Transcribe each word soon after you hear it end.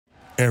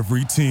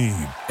Every team,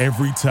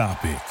 every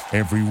topic,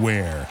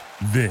 everywhere.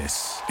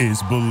 This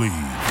is Believe.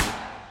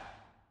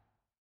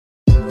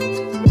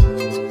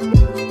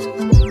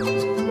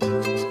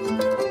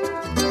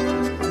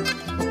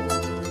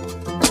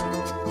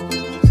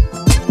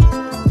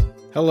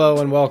 Hello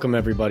and welcome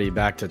everybody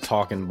back to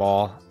Talkin'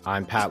 Ball.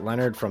 I'm Pat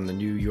Leonard from the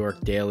New York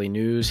Daily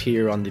News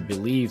here on the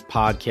Believe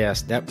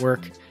Podcast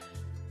Network.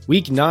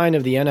 Week 9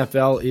 of the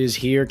NFL is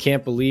here.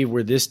 Can't believe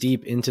we're this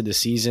deep into the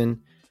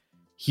season.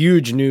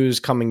 Huge news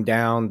coming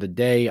down the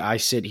day I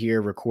sit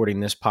here recording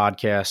this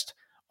podcast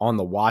on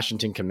the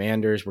Washington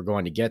Commanders. We're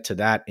going to get to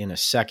that in a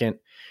second.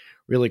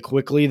 Really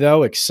quickly,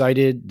 though,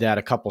 excited that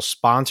a couple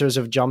sponsors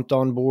have jumped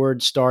on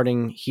board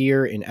starting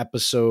here in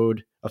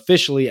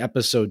officially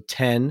episode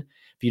 10,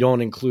 if you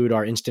don't include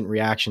our instant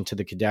reaction to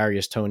the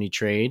Kadarius Toney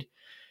trade.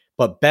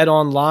 But Bet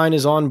Online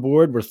is on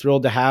board. We're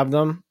thrilled to have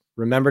them.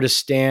 Remember to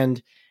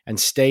stand and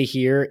stay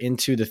here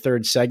into the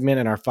third segment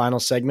and our final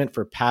segment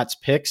for Pat's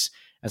picks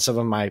and some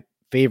of my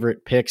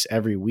favorite picks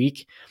every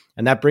week.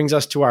 And that brings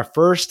us to our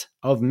first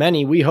of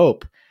many, we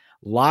hope,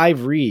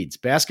 live reads.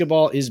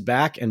 Basketball is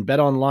back, and Bet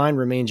Online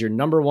remains your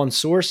number one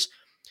source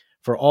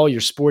for all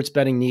your sports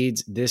betting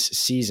needs this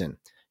season.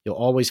 You'll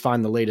always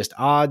find the latest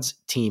odds,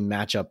 team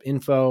matchup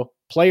info,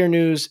 player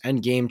news,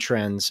 and game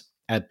trends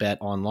at Bet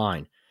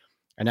Online.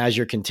 And as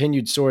your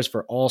continued source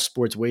for all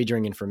sports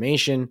wagering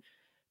information,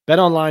 Bet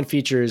Online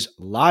features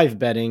live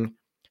betting,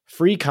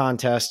 free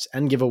contests,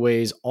 and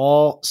giveaways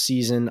all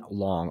season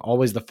long.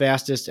 Always the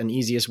fastest and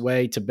easiest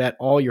way to bet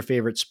all your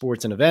favorite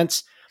sports and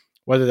events,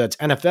 whether that's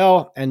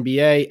NFL,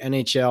 NBA,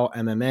 NHL,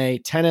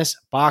 MMA, tennis,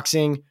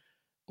 boxing,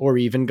 or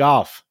even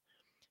golf.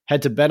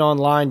 Head to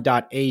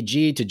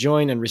betonline.ag to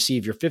join and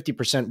receive your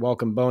 50%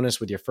 welcome bonus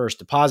with your first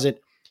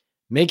deposit.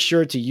 Make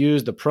sure to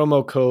use the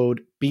promo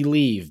code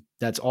BELIEVE,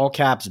 that's all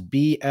caps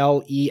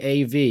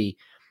BLEAV,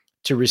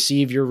 to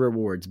receive your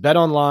rewards. Bet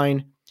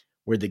Online,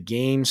 where the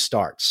game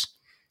starts.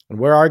 And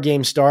where our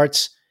game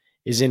starts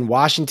is in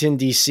Washington,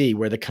 D.C.,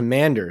 where the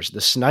Commanders, the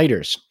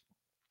Snyders,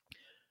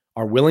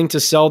 are willing to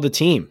sell the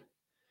team.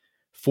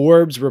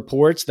 Forbes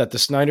reports that the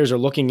Snyders are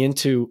looking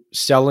into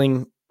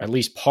selling at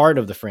least part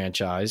of the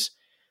franchise,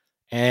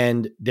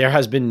 and there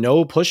has been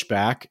no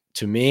pushback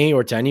to me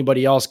or to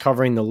anybody else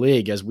covering the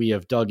league as we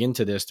have dug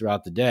into this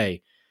throughout the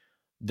day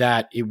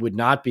that it would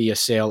not be a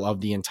sale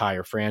of the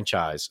entire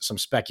franchise. Some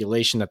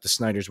speculation that the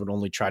Snyders would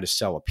only try to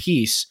sell a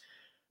piece.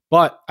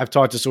 But I've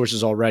talked to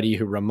sources already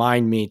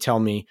who tell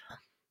me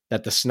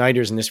that the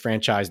Snyders in this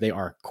franchise, they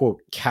are,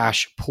 quote,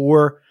 cash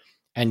poor.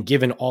 And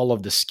given all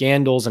of the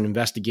scandals and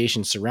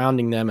investigations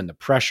surrounding them and the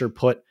pressure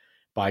put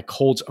by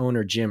Colts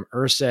owner Jim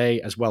Irsay,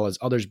 as well as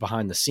others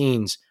behind the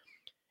scenes,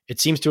 it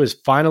seems to have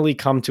finally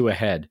come to a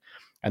head.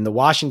 And the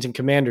Washington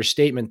Commanders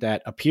statement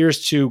that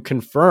appears to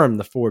confirm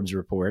the Forbes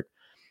report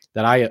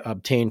that I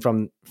obtained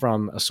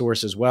from a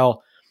source as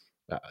well.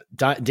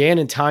 Dan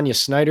and Tanya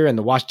Snyder and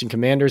the Washington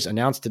Commanders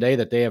announced today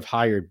that they have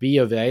hired B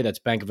of A, that's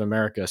Bank of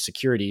America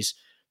Securities,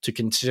 to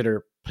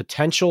consider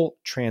potential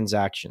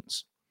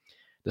transactions.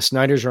 The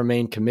Snyders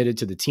remain committed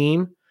to the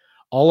team,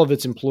 all of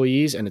its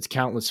employees, and its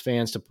countless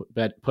fans to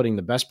putting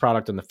the best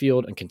product on the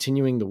field and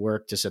continuing the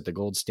work to set the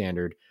gold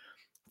standard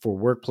for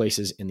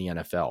workplaces in the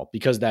NFL.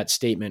 Because that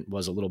statement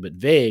was a little bit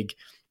vague,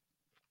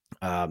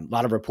 a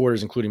lot of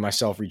reporters, including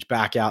myself, reached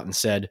back out and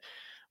said,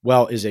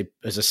 well, is a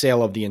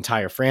sale of the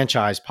entire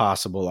franchise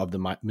possible of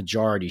the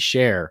majority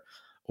share,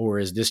 or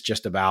is this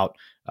just about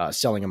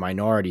selling a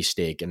minority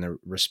stake? And the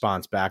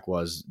response back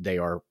was they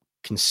are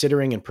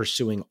considering and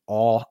pursuing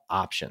all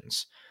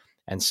options.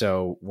 And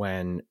so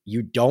when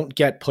you don't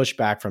get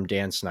pushback from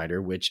Dan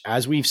Snyder, which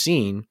as we've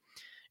seen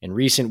in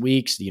recent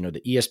weeks, the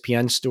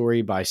ESPN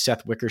story by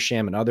Seth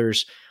Wickersham and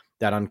others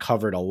that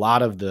uncovered a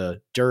lot of the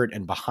dirt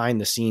and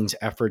behind the scenes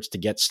efforts to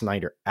get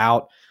Snyder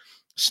out.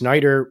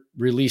 Snyder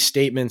released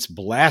statements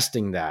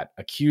blasting that,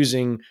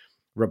 accusing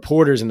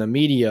reporters in the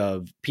media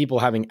of people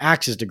having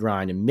axes to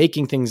grind and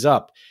making things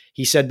up.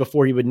 He said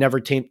before he would never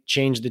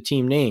change the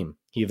team name.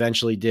 He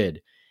eventually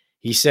did.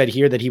 He said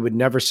here that he would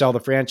never sell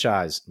the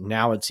franchise.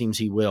 Now it seems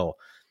he will.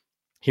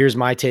 Here's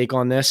my take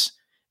on this.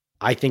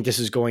 I think this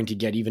is going to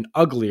get even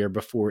uglier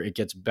before it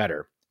gets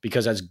better,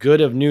 because as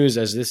good of news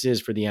as this is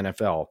for the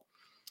NFL,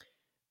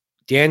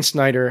 Dan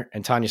Snyder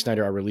and Tanya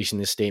Snyder are releasing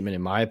this statement,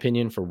 in my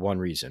opinion, for one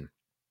reason.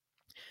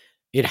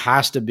 It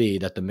has to be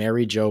that the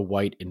Mary Jo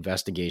White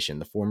investigation,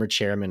 the former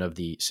chairman of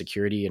the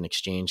Security and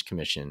Exchange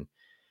Commission,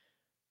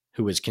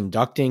 who is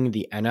conducting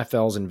the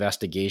NFL's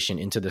investigation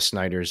into the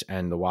Snyders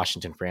and the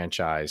Washington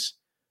franchise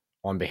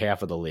on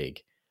behalf of the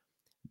league,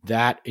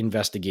 that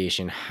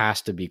investigation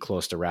has to be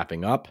close to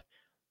wrapping up.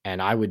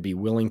 And I would be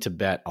willing to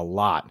bet a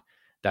lot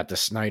that the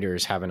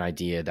Snyders have an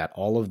idea that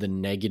all of the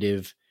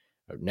negative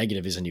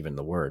isn't even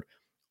the word,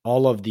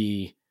 all of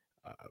the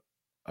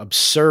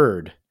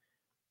absurd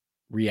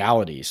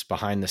realities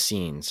behind the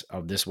scenes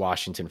of this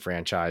Washington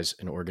franchise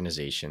and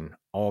organization,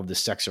 all of the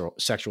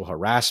sexual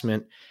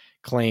harassment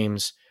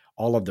claims,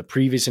 all of the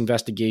previous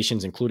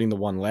investigations, including the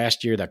one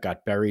last year that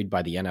got buried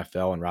by the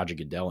NFL and Roger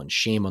Goodell, and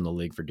shame on the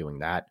league for doing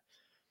that.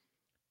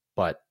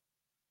 But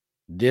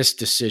this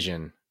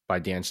decision by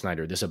Dan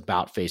Snyder, this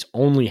about face,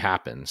 only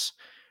happens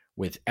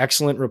with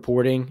excellent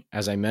reporting.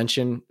 As I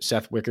mentioned,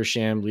 Seth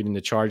Wickersham leading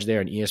the charge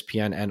there, and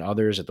ESPN and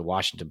others at the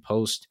Washington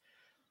Post.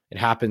 It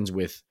happens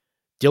with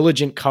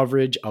diligent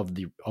coverage of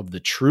the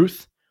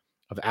truth,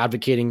 of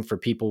advocating for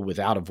people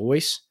without a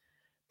voice.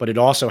 But it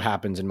also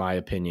happens, in my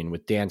opinion,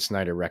 with Dan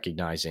Snyder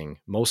recognizing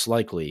most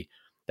likely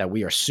that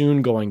we are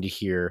soon going to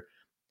hear,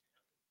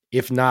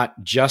 if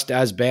not just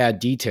as bad,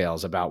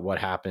 details about what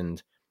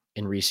happened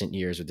in recent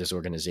years with this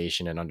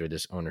organization and under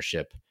this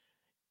ownership.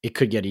 It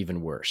could get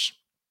even worse.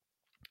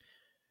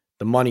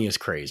 The money is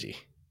crazy.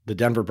 The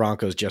Denver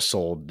Broncos just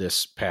sold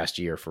this past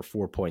year for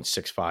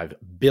 $4.65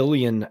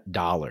 billion.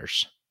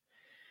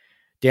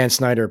 Dan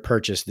Snyder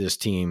purchased this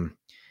team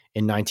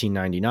in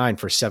 1999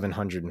 for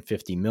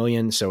 $750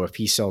 million. So if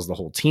he sells the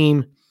whole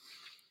team,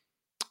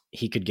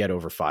 he could get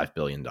over $5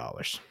 billion.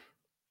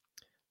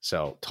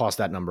 So toss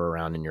that number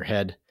around in your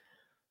head.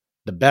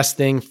 The best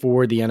thing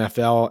for the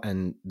NFL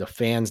and the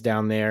fans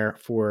down there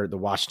for the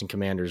Washington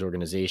Commanders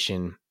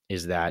organization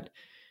is that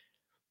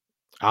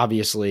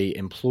obviously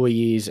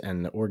employees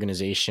and the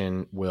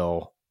organization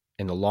will,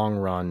 in the long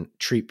run,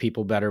 treat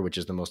people better, which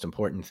is the most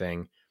important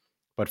thing.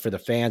 But for the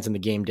fans and the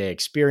game day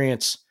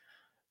experience,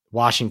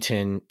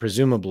 Washington,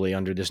 presumably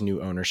under this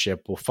new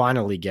ownership, will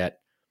finally get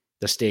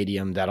the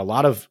stadium that a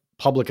lot of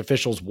public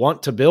officials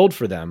want to build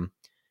for them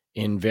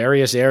in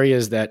various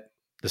areas that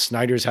the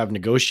Snyders have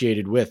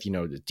negotiated with, the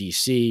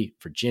DC,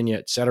 Virginia,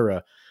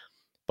 etc.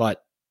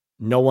 But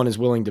no one is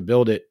willing to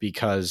build it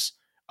because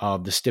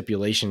of the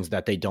stipulations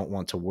that they don't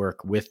want to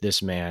work with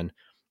this man,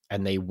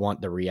 and they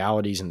want the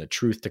realities and the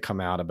truth to come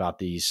out about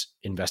these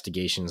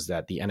investigations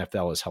that the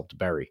NFL has helped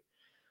bury.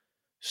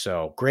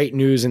 So great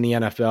news in the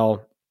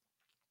NFL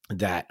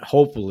that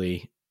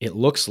hopefully it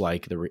looks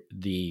like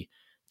the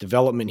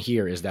development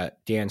here is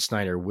that Dan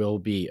Snyder will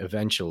be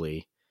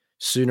eventually,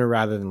 sooner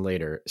rather than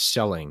later,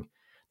 selling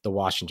the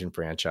Washington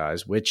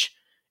franchise, which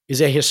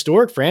is a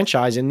historic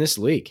franchise in this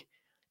league.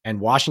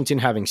 And Washington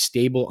having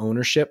stable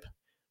ownership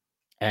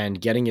and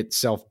getting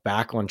itself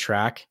back on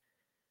track,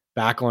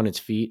 back on its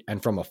feet,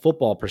 and from a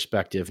football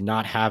perspective,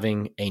 not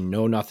having a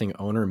know-nothing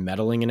owner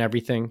meddling in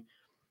everything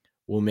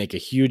will make a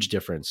huge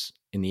difference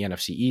in the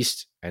NFC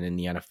East and in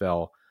the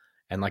NFL.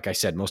 And like I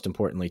said, most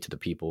importantly, to the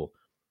people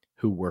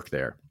who work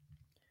there.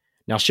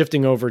 Now,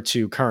 shifting over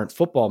to current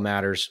football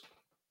matters,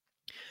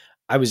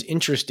 I was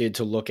interested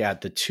to look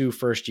at the two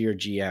first-year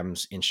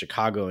GMs in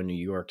Chicago and New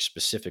York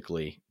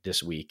specifically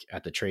this week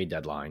at the trade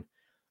deadline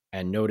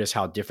and notice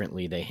how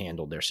differently they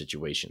handled their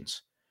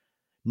situations.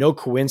 No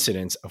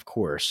coincidence, of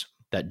course,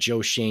 that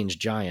Joe Shane's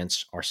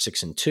Giants are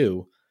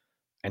 6-2,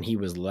 and he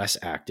was less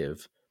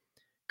active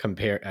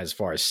as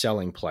far as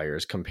selling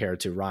players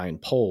compared to Ryan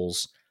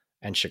Poles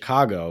and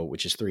Chicago,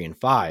 which is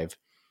 3-5,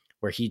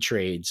 where he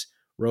trades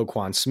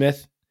Roquan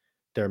Smith,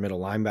 their middle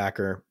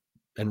linebacker,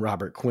 and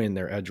Robert Quinn,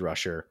 their edge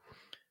rusher,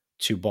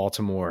 to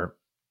Baltimore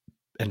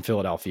and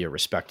Philadelphia,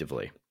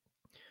 respectively.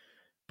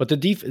 But the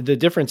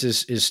difference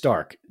is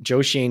stark.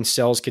 Joe Shane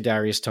sells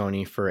Kadarius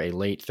Toney for a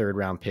late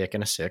third-round pick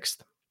and a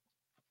sixth.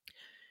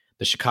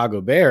 The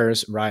Chicago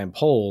Bears, Ryan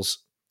Poles,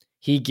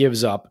 he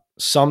gives up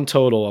sum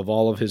total of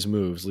all of his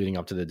moves leading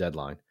up to the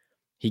deadline.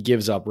 He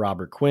gives up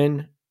Robert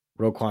Quinn,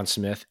 Roquan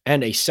Smith,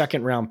 and a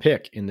second-round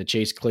pick in the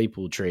Chase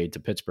Claypool trade to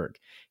Pittsburgh.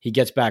 He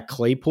gets back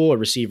Claypool, a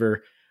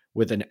receiver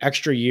with an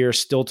extra year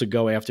still to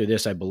go after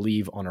this, I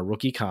believe, on a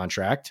rookie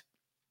contract,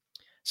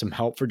 some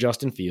help for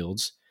Justin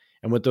Fields,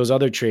 and with those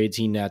other trades,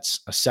 he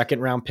nets a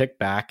second-round pick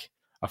back,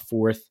 a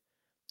fourth,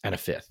 and a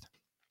fifth.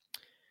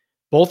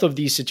 Both of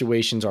these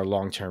situations are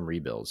long-term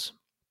rebuilds.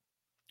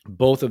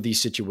 Both of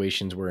these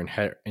situations were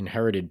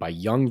inherited by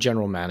young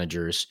general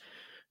managers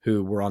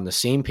who were on the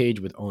same page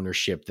with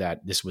ownership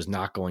that this was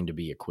not going to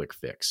be a quick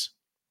fix.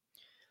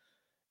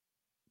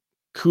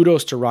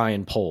 Kudos to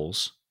Ryan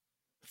Poles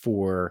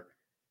for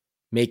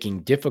making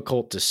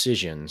difficult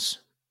decisions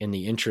in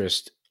the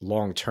interest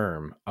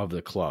long-term of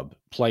the club.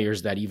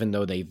 Players that, even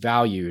though they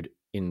valued,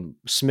 in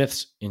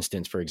Smith's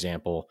instance, for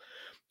example,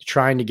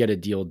 trying to get a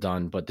deal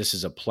done, but this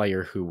is a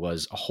player who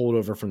was a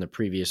holdover from the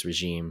previous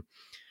regime,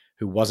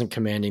 who wasn't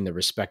commanding the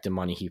respect and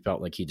money he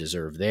felt like he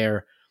deserved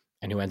there,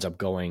 and who ends up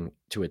going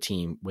to a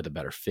team with a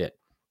better fit.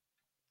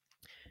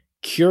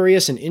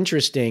 Curious and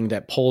interesting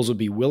that Poles would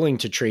be willing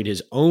to trade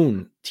his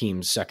own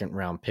team's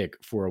second-round pick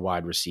for a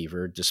wide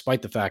receiver,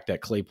 despite the fact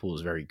that Claypool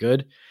is very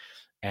good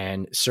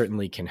and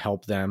certainly can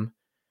help them.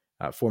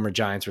 Former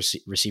Giants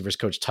receivers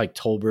coach Tyke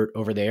Tolbert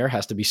over there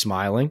has to be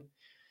smiling.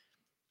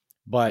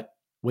 But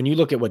when you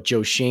look at what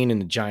Joe Shane and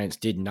the Giants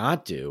did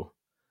not do,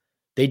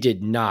 they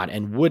did not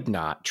and would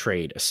not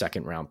trade a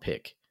second-round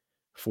pick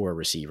for a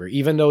receiver,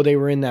 even though they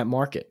were in that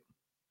market.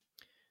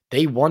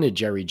 They wanted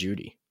Jerry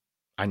Jeudy.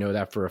 I know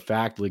that for a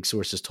fact. League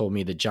sources told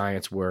me the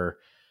Giants were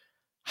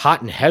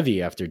hot and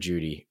heavy after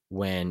Jeudy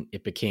when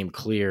it became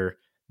clear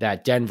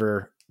that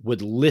Denver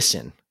would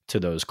listen to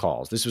those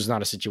calls. This was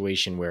not a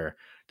situation where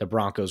the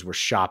Broncos were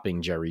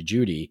shopping Jerry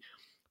Jeudy,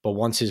 but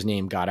once his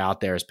name got out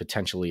there as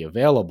potentially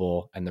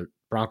available, and the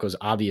Broncos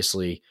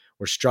obviously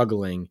were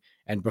struggling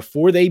And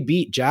before they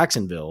beat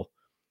Jacksonville,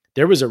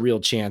 there was a real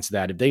chance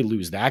that if they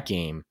lose that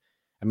game,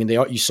 I mean,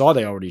 you saw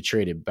they already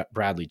traded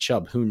Bradley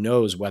Chubb. Who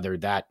knows whether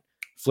that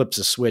flips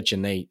a switch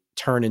and they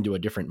turn into a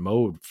different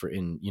mode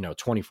in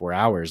 24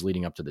 hours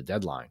leading up to the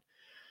deadline.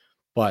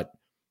 But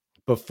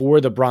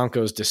before the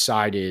Broncos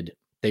decided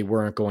they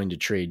weren't going to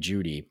trade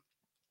Jeudy,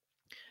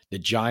 the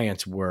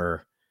Giants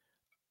were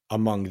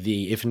among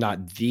the, if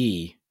not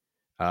the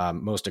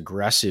most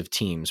aggressive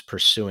teams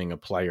pursuing a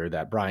player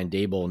that Brian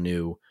Daboll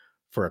knew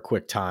for a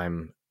quick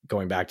time,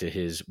 going back to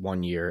his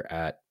 1 year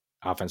at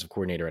offensive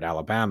coordinator at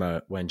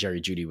Alabama when Jerry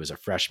Jeudy was a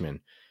freshman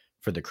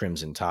for the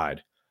Crimson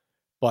Tide.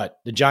 But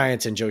the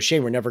Giants and Joe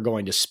Schoen were never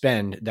going to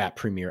spend that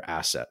premier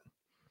asset.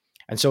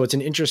 And so it's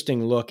an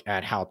interesting look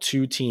at how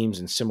two teams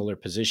in similar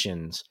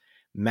positions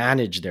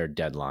manage their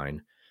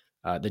deadline.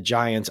 The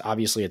Giants,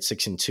 obviously at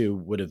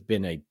 6-2, would have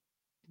been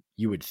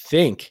you would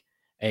think,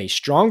 a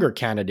stronger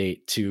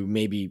candidate to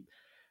maybe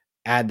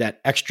add that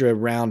extra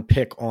round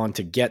pick on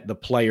to get the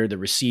player, the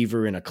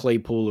receiver in a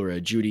Claypool or a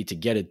Jeudy to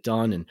get it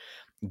done and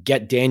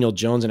get Daniel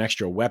Jones an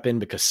extra weapon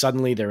because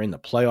suddenly they're in the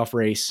playoff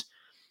race.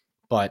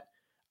 But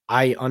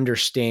I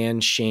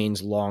understand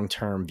Shane's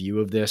long-term view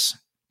of this,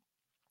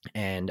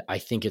 and I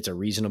think it's a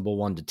reasonable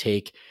one to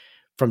take.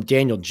 From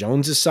Daniel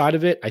Jones's side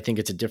of it, I think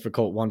it's a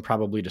difficult one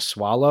probably to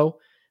swallow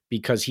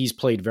because he's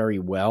played very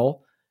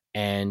well,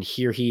 and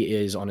here he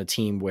is on a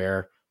team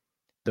where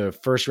the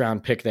first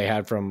round pick they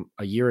had from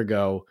a year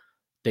ago,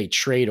 they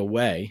trade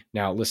away.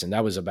 Now, listen,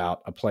 that was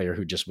about a player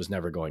who just was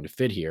never going to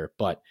fit here,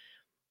 but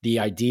the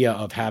idea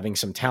of having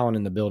some talent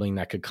in the building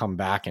that could come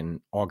back and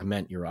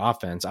augment your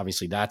offense,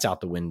 obviously that's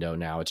out the window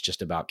now. It's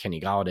just about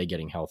Kenny Golladay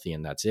getting healthy,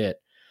 and that's it,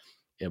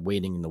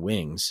 waiting in the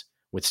wings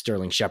with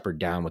Sterling Shepard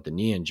down with the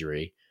knee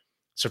injury.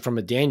 So from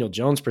a Daniel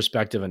Jones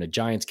perspective and a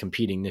Giants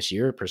competing this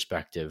year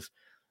perspective,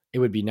 it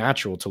would be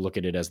natural to look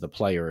at it as the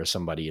player or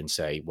somebody and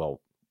say,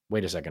 well,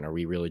 wait a second, are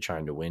we really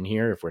trying to win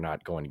here if we're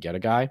not going to get a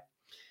guy?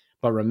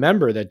 But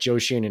remember that Joe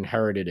Schoen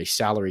inherited a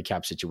salary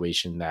cap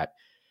situation that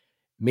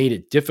made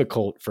it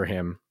difficult for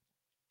him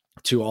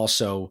to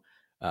also,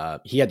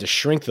 he had to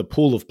shrink the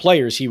pool of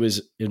players he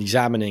was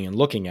examining and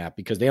looking at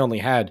because they only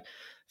had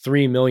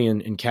 $3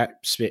 million in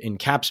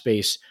cap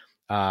space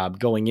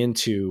going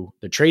into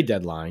the trade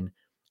deadline.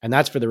 And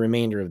that's for the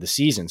remainder of the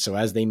season. So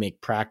as they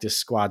make practice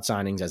squad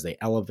signings, as they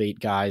elevate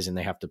guys and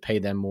they have to pay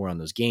them more on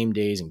those game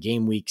days and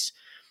game weeks,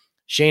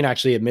 Shane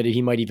actually admitted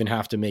he might even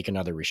have to make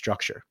another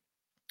restructure.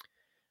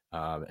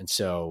 And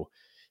so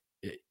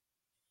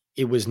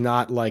it was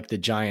not like the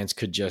Giants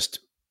could just,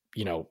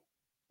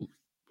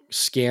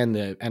 scan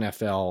the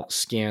NFL,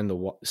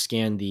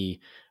 scan the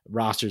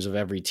rosters of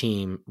every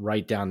team,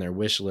 write down their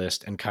wish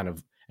list and kind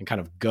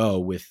of go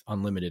with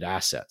unlimited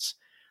assets.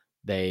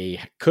 They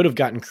could have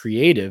gotten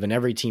creative, and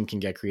every team can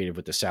get creative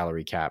with the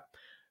salary cap.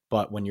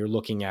 But when you're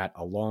looking at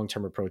a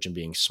long-term approach and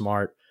being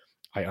smart,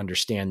 I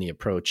understand the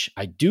approach.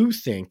 I do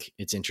think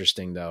it's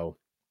interesting, though,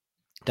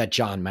 that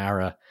John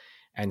Mara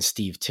and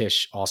Steve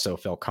Tisch also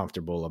felt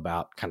comfortable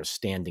about kind of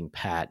standing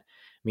pat.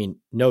 I mean,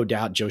 no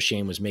doubt Joe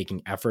Schoen was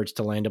making efforts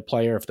to land a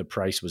player if the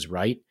price was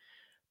right,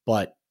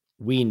 but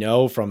we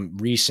know from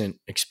recent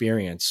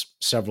experience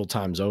several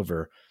times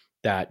over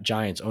that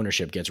Giants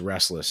ownership gets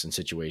restless in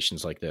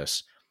situations like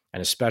this.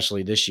 And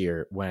especially this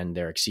year when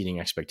they're exceeding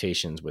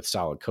expectations with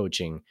solid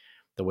coaching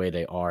the way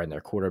they are, and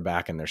their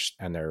quarterback and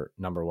their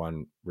number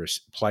one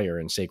player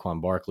in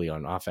Saquon Barkley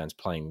on offense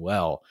playing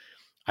well.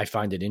 I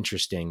find it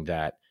interesting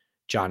that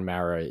John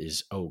Mara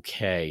is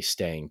okay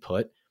staying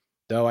put,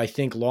 though I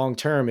think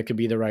long-term it could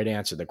be the right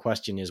answer. The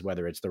question is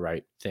whether it's the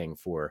right thing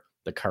for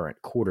the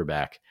current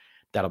quarterback.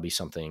 That'll be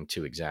something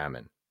to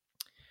examine.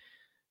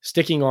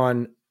 Sticking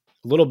on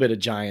a little bit of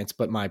Giants,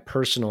 but my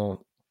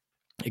personal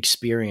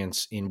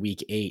experience in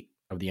week 8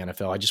 of the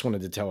NFL, I just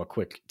wanted to tell a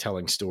quick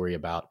telling story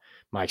about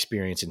my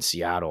experience in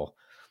Seattle.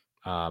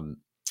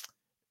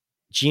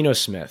 Geno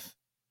Smith,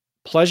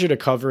 pleasure to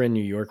cover in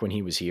New York when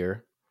he was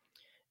here,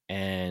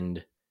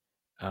 and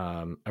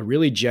a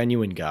really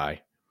genuine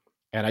guy.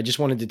 And I just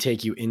wanted to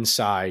take you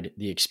inside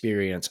the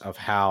experience of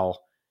how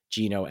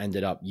Geno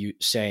ended up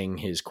saying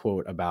his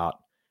quote about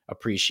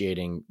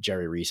appreciating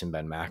Jerry Reese and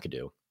Ben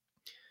McAdoo.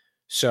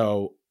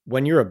 So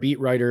when you're a beat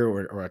writer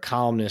or a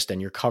columnist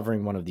and you're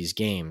covering one of these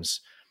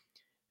games,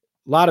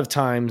 a lot of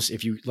times,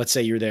 let's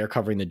say you're there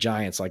covering the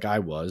Giants like I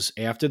was,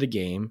 after the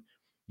game,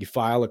 you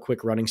file a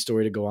quick running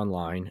story to go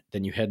online,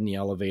 then you head in the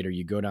elevator,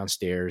 you go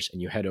downstairs,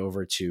 and you head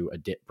over to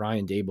a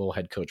Brian Daboll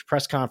head coach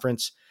press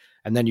conference,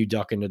 and then you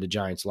duck into the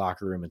Giants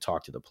locker room and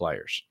talk to the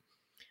players.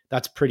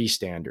 That's pretty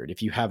standard.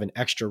 If you have an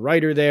extra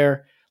writer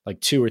there, like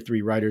 2 or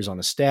 3 writers on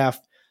a staff,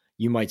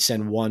 you might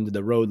send one to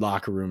the road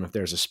locker room if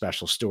there's a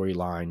special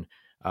storyline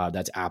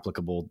that's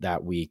applicable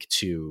that week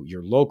to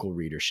your local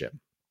readership.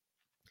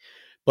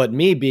 But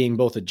me being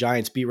both a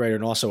Giants beat writer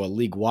and also a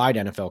league-wide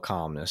NFL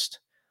columnist,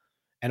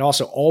 and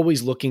also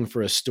always looking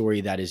for a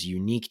story that is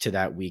unique to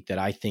that week that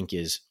I think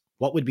is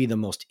what would be the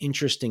most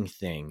interesting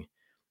thing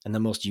and the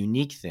most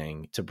unique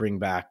thing to bring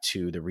back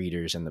to the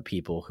readers and the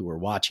people who are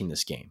watching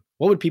this game.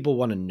 What would people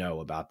want to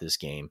know about this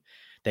game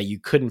that you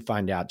couldn't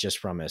find out just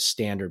from a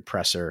standard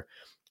presser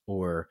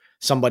or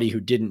somebody who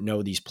didn't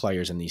know these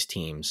players and these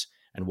teams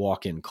and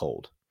walk in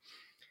cold.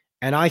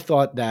 And I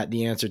thought that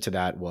the answer to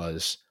that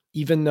was,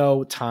 even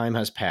though time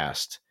has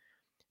passed,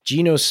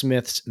 Geno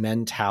Smith's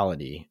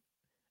mentality,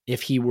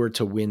 if he were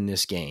to win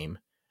this game,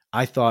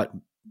 I thought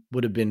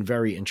would have been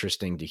very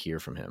interesting to hear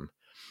from him.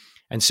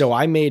 And so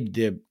I made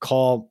the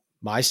call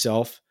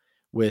myself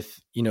with,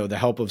 the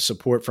help of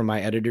support from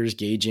my editors,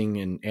 gauging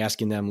and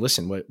asking them,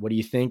 listen, what do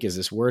you think? Is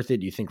this worth it?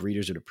 Do you think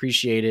readers would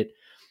appreciate it?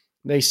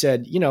 They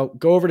said,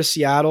 go over to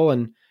Seattle,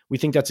 and we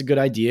think that's a good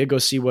idea. Go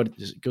see what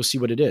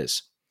it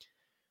is.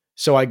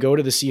 So I go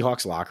to the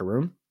Seahawks locker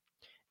room,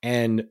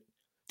 and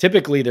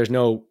typically there's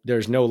no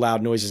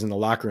loud noises in the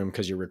locker room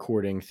because you're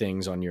recording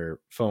things on your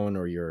phone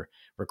or your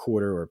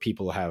recorder, or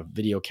people have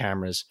video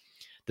cameras.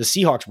 The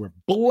Seahawks were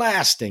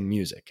blasting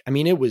music. I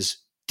mean, it was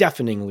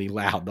deafeningly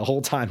loud the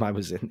whole time I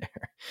was in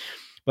there.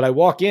 But I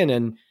walk in,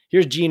 and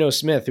here's Geno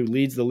Smith, who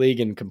leads the league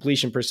in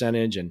completion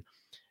percentage and,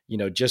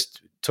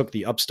 just took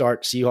the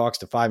upstart Seahawks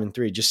to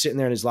 5-3, just sitting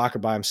there in his locker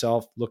by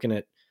himself, looking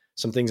at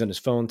some things on his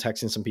phone,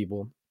 texting some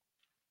people.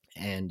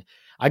 And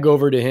I go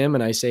over to him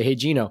and I say, hey,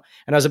 Geno.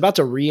 And I was about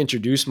to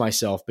reintroduce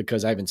myself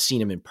because I haven't seen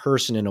him in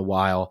person in a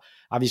while.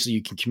 Obviously,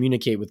 you can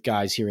communicate with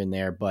guys here and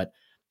there, but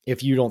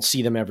if you don't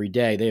see them every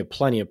day, they have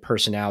plenty of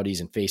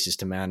personalities and faces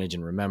to manage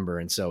and remember.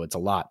 And so it's a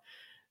lot.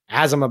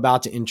 As I'm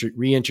about to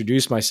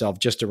reintroduce myself,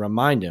 just to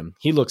remind him,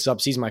 he looks up,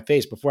 sees my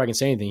face. Before I can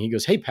say anything, he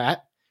goes, hey,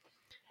 Pat.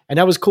 And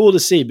that was cool to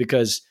see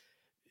because,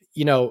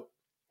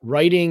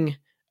 doing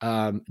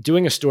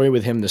a story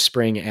with him the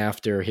spring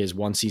after his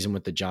one season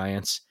with the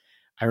Giants,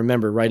 I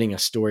remember writing a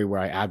story where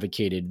I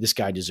advocated this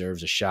guy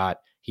deserves a shot.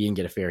 He didn't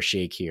get a fair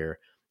shake here.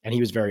 And he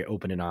was very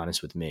open and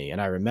honest with me.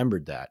 And I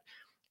remembered that.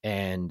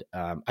 And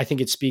I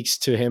think it speaks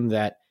to him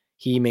that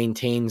he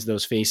maintains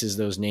those faces,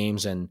 those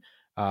names, and,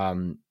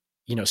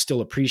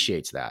 still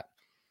appreciates that.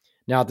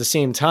 Now, at the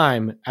same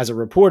time, as a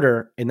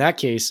reporter, in that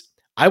case,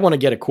 I want to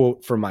get a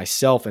quote for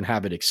myself and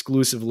have it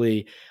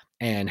exclusively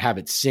and have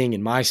it sing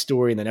in my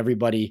story. And then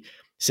everybody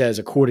says,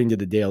 according to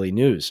the Daily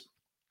News.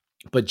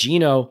 But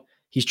Geno,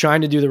 he's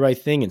trying to do the right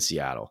thing in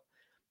Seattle.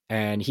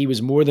 And he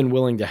was more than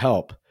willing to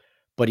help,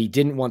 but he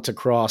didn't want to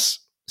cross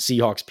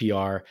Seahawks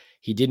PR.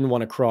 He didn't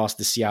want to cross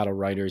the Seattle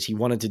writers. He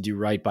wanted to do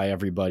right by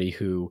everybody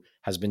who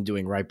has been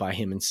doing right by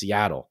him in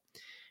Seattle.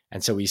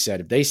 And so he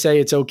said, if they say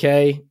it's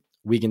okay,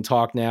 we can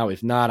talk now.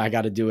 If not, I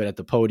got to do it at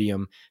the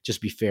podium.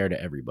 Just be fair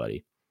to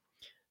everybody.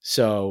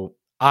 So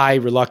I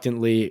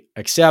reluctantly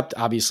accept.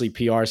 Obviously,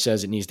 PR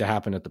says it needs to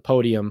happen at the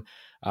podium.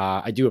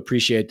 I do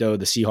appreciate, though,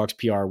 the Seahawks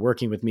PR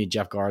working with me,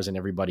 Jeff Garza and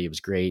everybody. It was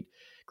great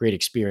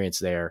experience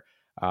there.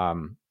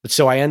 But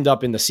so I end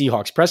up in the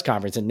Seahawks press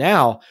conference, and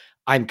now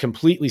I'm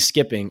completely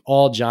skipping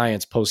all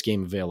Giants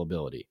post-game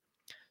availability.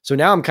 So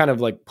now I'm kind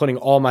of like putting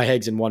all my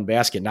eggs in one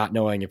basket, not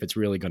knowing if it's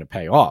really going to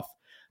pay off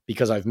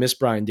because I've missed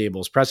Brian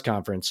Daboll's press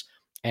conference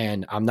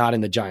and I'm not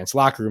in the Giants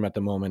locker room at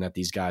the moment that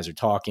these guys are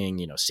talking,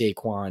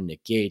 Saquon,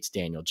 Nick Gates,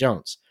 Daniel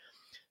Jones.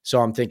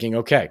 So I'm thinking,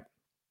 okay,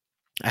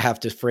 I have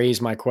to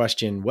phrase my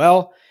question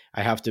well.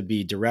 I have to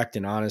be direct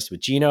and honest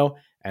with Geno,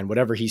 and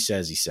whatever he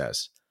says, he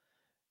says.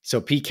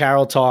 So Pete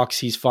Carroll talks.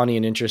 He's funny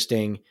and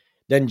interesting.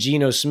 Then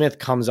Geno Smith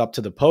comes up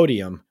to the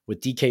podium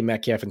with DK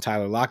Metcalf and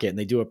Tyler Lockett, and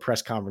they do a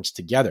press conference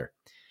together.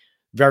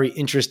 Very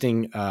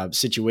interesting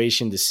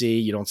situation to see.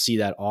 You don't see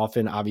that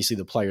often. Obviously,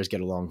 the players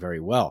get along very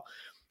well.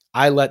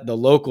 I let the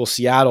local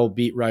Seattle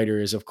beat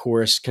writers, of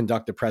course,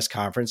 conduct the press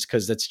conference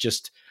because that's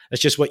just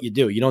what you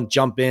do. You don't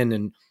jump in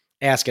and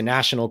ask a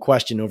national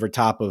question over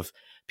top of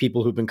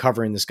people who've been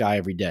covering this guy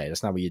every day.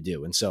 That's not what you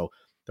do. And so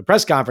the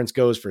press conference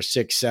goes for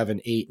 6,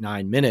 7, 8,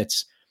 9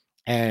 minutes.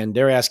 And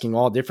they're asking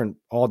all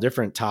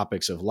different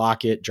topics of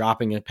Lockett,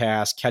 dropping a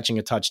pass, catching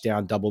a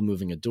touchdown, double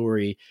moving a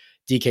Dory.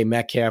 DK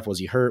Metcalf, was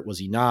he hurt? Was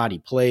he not? He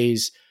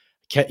plays.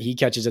 He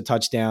catches a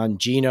touchdown.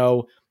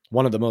 Geno,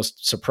 one of the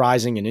most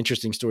surprising and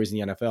interesting stories in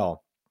the NFL.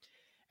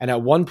 And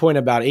at one point,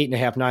 about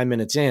 8.5, 9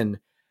 minutes in,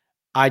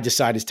 I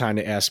decide it's time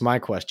to ask my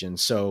question.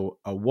 So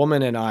a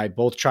woman and I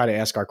both try to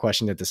ask our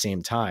question at the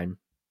same time.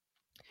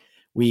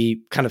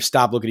 We kind of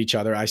stop, look at each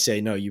other. I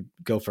say, no, you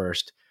go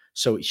first.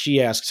 So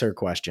she asks her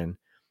question.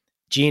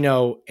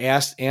 Geno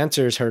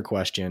answers her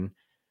question,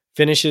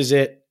 finishes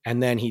it,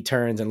 and then he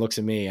turns and looks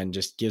at me and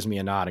just gives me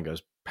a nod and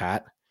goes,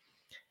 Pat,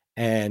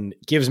 and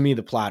gives me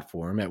the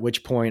platform, at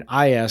which point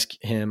I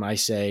ask him, I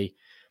say,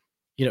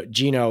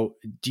 Geno,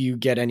 do you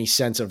get any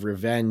sense of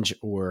revenge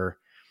or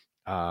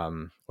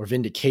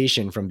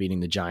vindication from beating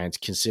the Giants,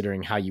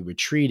 considering how you were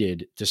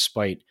treated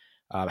despite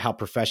how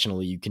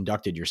professionally you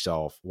conducted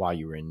yourself while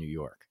you were in New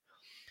York?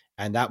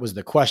 And that was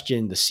the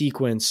question, the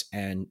sequence,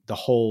 and the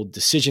whole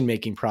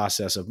decision-making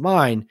process of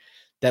mine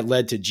that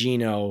led to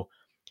Geno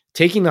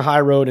taking the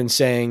high road and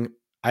saying,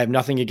 I have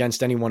nothing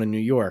against anyone in New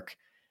York,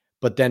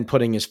 but then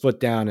putting his foot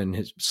down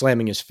and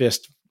slamming his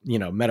fist,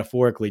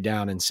 metaphorically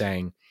down and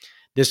saying,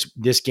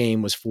 this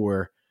game was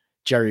for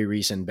Jerry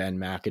Reese and Ben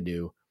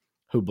McAdoo,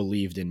 who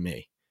believed in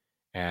me,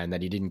 and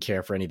that he didn't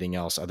care for anything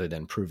else other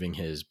than proving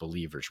his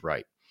believers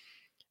right.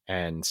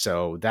 And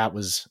so that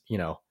was,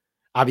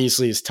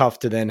 obviously it's tough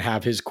to then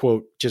have his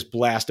quote just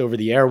blast over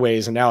the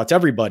airways. And now it's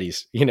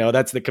everybody's,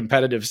 that's the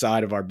competitive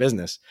side of our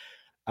business.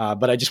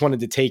 But I just wanted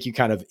to take you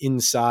kind of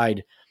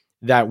inside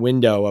that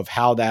window of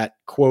how that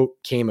quote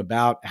came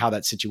about, how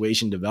that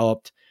situation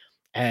developed,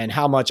 and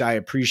how much I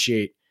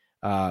appreciate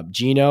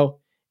Geno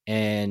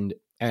and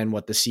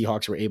what the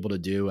Seahawks were able to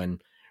do. And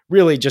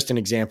really just an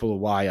example of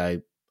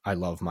why I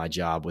love my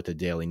job with the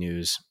Daily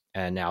News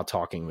and now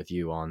talking with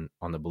you on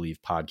the Believe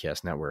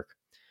Podcast Network.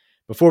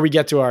 Before we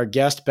get to our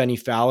guest, Bennie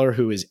Fowler,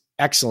 who is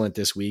excellent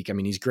this week. I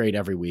mean, he's great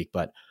every week,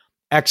 but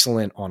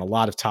excellent on a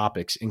lot of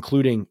topics,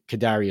 including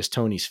Kadarius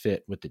Toney's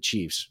fit with the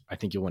Chiefs. I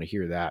think you'll want to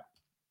hear that.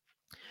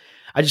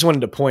 I just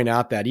wanted to point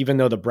out that even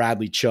though the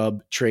Bradley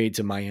Chubb trade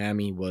to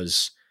Miami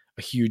was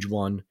a huge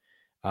one,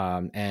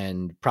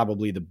 and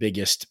probably the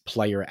biggest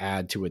player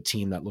add to a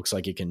team that looks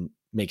like it can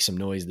make some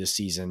noise this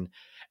season,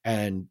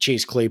 and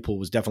Chase Claypool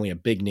was definitely a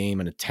big name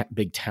and a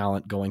big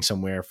talent going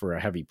somewhere for a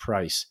heavy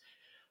price.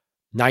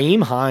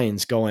 Nyheim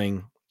Hines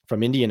going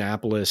from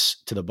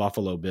Indianapolis to the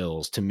Buffalo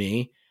Bills, to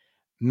me,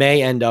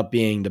 may end up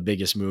being the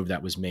biggest move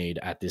that was made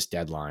at this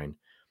deadline.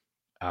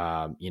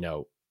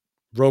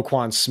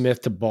 Roquan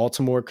Smith to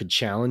Baltimore could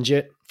challenge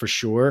it for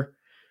sure.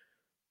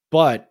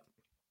 But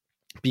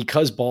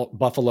because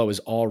Buffalo is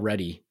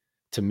already,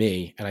 to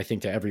me, and I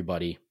think to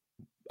everybody,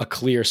 a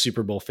clear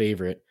Super Bowl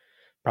favorite,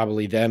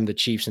 probably them, the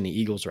Chiefs, and the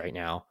Eagles right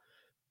now,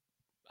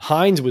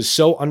 Hines was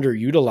so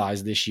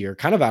underutilized this year,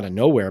 kind of out of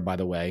nowhere, by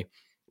the way,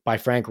 by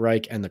Frank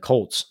Reich and the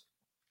Colts.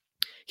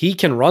 He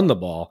can run the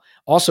ball,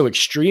 also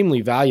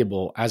extremely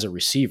valuable as a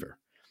receiver.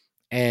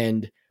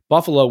 And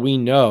Buffalo, we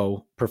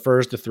know,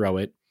 prefers to throw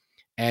it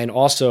and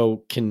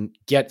also can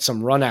get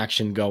some run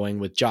action going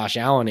with Josh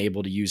Allen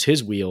able to use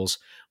his wheels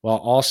while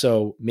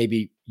also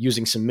maybe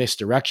using some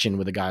misdirection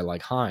with a guy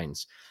like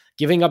Hines.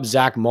 Giving up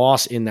Zach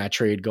Moss in that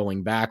trade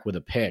going back with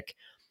a pick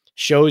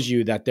shows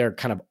you that they're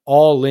kind of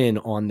all in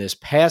on this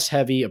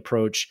pass-heavy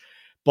approach,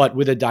 but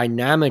with a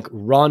dynamic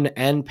run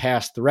and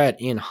pass threat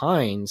in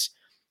Hines,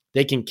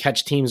 they can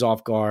catch teams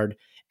off guard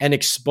and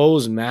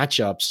expose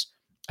matchups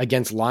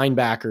against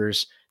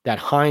linebackers that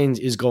Hines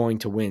is going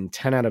to win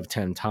 10 out of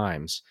 10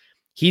 times.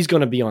 He's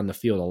going to be on the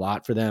field a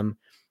lot for them.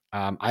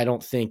 I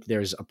don't think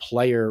there's a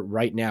player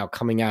right now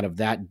coming out of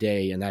that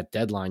day and that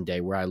deadline day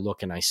where I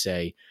look and I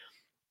say,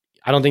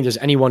 I don't think there's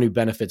anyone who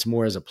benefits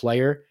more as a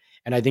player.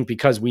 And I think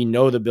because we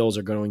know the Bills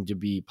are going to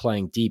be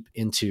playing deep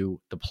into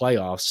the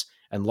playoffs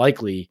and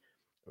likely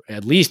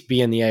at least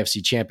be in the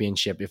AFC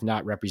Championship, if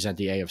not represent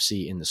the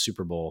AFC in the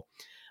Super Bowl,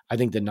 I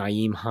think the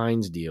Nyheim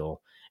Hines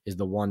deal is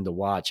the one to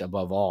watch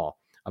above all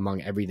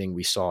among everything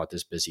we saw at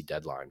this busy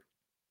deadline.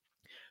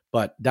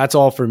 But that's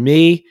all for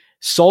me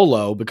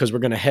solo, because we're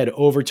going to head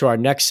over to our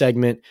next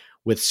segment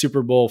with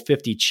Super Bowl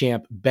 50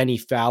 champ Bennie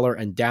Fowler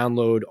and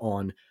download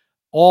on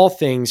all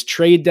things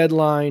trade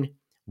deadline,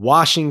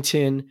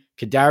 Washington,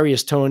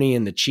 Kadarius Toney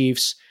and the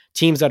Chiefs,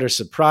 teams that are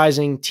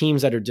surprising,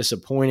 teams that are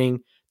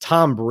disappointing,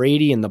 Tom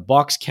Brady and the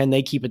Bucs, can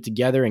they keep it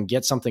together and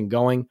get something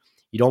going?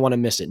 You don't want to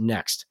miss it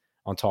next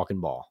on Talking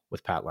Ball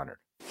with Pat Leonard.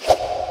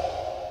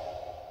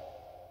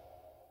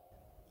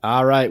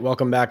 All right,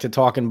 welcome back to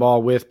Talking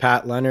Ball with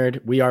Pat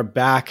Leonard. We are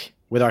back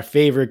with our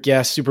favorite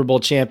guest, Super Bowl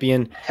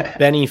champion,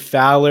 Bennie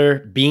Fowler.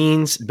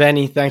 Beans,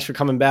 Bennie, thanks for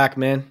coming back,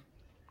 man.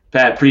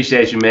 Pat,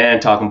 appreciate you, man.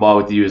 Talking ball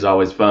with you is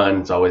always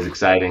fun. It's always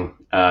exciting.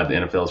 The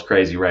NFL is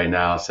crazy right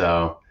now,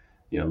 so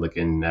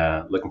looking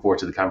forward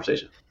to the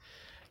conversation.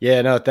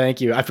 Yeah, no,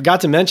 thank you. I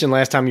forgot to mention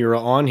last time you were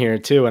on here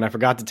too, and I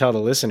forgot to tell the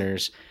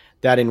listeners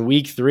that in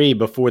week 3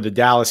 before the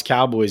Dallas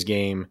Cowboys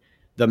game,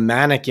 the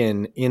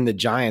mannequin in the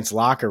Giants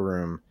locker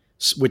room,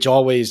 which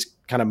always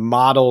kind of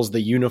models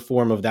the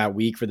uniform of that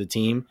week for the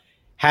team,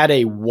 had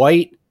a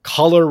white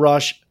Color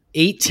Rush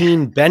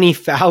 18 Bennie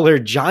Fowler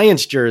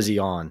Giants jersey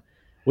on.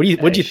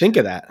 What'd you think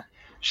of that?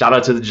 Shout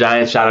out to the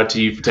Giants. Shout out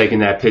to you for taking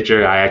that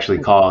picture. I actually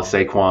called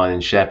Saquon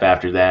and Shep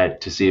after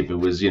that to see if it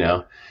was,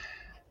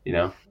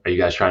 are you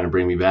guys trying to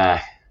bring me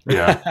back?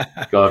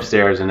 Go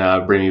upstairs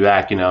and bring me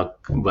back,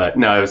 But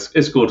no,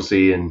 it's cool to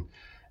see, and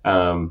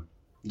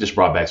just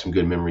brought back some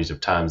good memories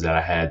of times that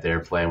I had there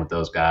playing with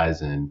those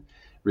guys and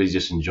really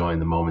just enjoying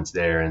the moments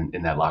there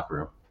in that locker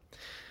room.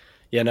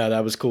 Yeah, no,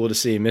 that was cool to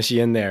see. Miss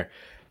you in there.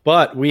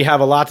 But we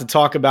have a lot to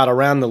talk about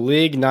around the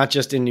league, not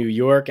just in New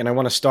York. And I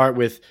want to start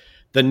with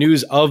the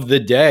news of the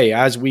day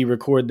as we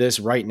record this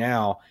right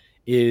now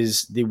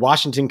is the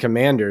Washington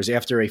Commanders,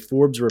 after a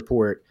Forbes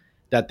report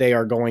that they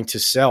are going to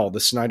sell, the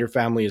Snyder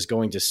family is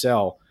going to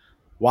sell.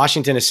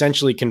 Washington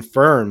essentially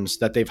confirms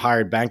that they've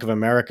hired Bank of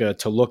America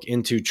to look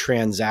into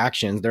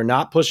transactions. They're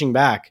not pushing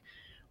back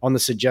on the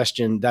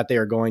suggestion that they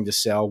are going to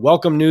sell.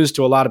 Welcome news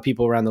to a lot of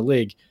people around the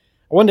league.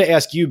 I wanted to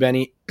ask you,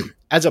 Bennie,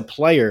 as a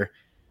player,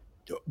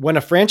 when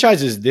a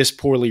franchise is this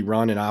poorly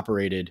run and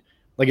operated,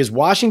 like, is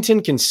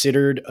Washington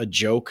considered a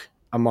joke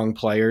among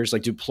players?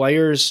 Like, do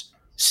players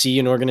see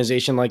an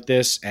organization like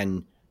this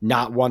and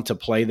not want to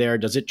play there?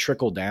 Does it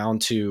trickle down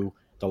to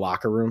the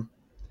locker room?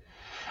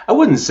 I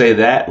wouldn't say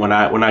that when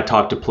I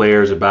talk to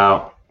players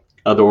about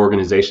other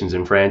organizations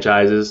and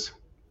franchises.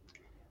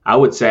 I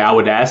would say I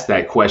would ask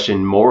that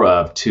question more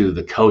of to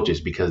the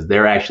coaches because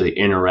they're actually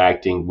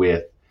interacting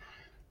with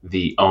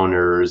the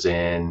owners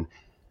and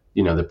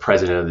the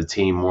president of the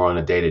team more on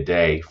a day to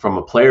day. From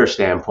a player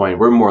standpoint,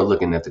 we're more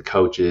looking at the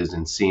coaches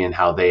and seeing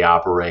how they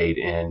operate,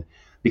 and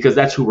because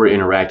that's who we're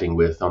interacting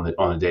with on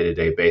a day to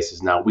day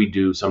basis. Now we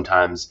do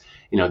sometimes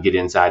get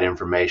inside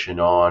information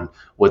on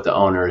what the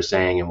owner is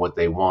saying and what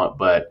they want,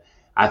 but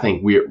I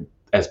think we're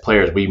as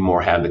players we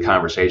more have the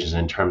conversations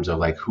in terms of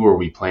like who are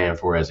we playing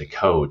for as a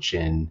coach,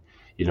 and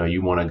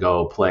you want to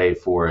go play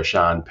for a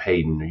Sean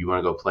Payton or you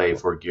want to go play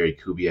for Gary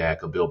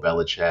Kubiak or Bill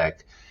Belichick,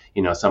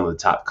 some of the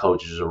top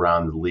coaches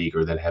around the league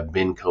or that have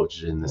been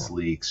coaches in this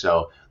league.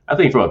 So I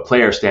think from a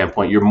player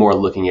standpoint, you're more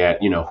looking at,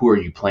 who are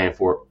you playing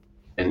for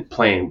and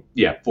playing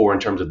for in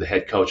terms of the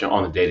head coach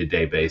on a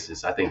day-to-day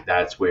basis. I think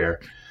that's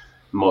where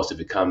most of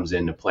it comes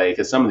into play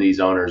because some of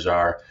these owners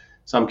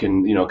some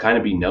can, kind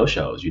of be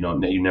no-shows. You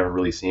never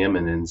really see them,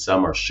 and then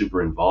some are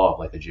super involved,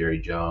 like a Jerry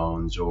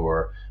Jones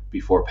or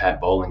before Pat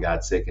Bowlen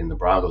got sick and the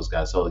Broncos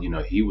got sold,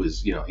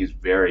 he's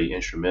very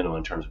instrumental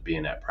in terms of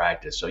being at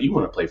practice. So you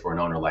want to play for an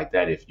owner like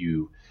that if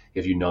you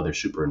know they're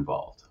super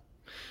involved.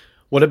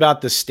 What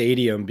about the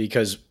stadium?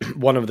 Because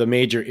one of the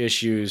major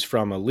issues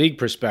from a league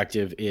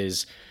perspective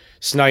is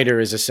Snyder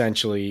is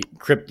essentially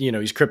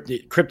he's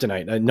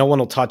kryptonite. No one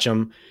will touch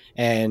him,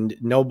 and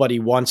nobody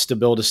wants to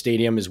build a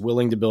stadium, is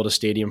willing to build a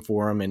stadium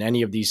for him in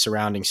any of these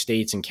surrounding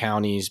states and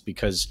counties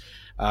because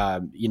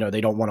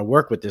they don't want to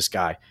work with this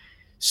guy.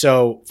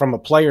 So from a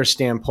player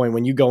standpoint,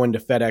 when you go into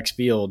FedEx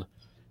Field,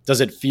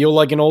 does it feel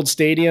like an old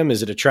stadium?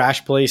 Is it a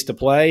trash place to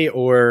play?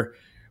 Or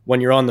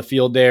when you're on the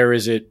field there,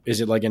 is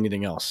it like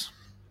anything else?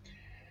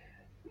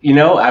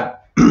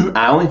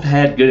 I only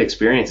had good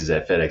experiences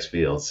at FedEx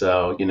Field.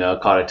 So,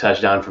 caught a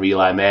touchdown from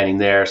Eli Manning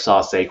there,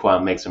 saw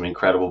Saquon make some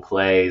incredible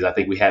plays. I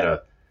think we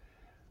had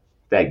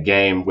that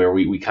game where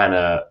we kind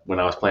of, when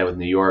I was playing with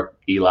New York,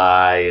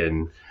 Eli,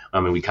 and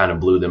we kind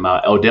of blew them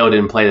out. Odell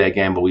didn't play that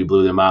game, but we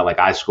blew them out. Like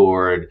I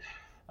scored.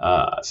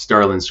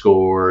 Sterling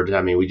scored.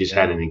 We just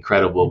had an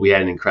incredible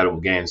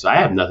game. So I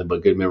have nothing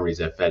but good memories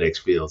at FedEx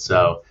Field.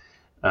 So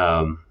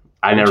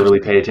I never really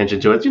paid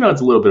attention to it. It's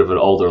a little bit of an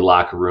older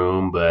locker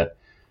room, but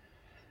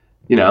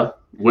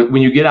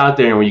when you get out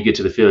there and when you get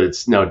to the field,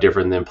 it's no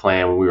different than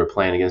playing when we were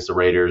playing against the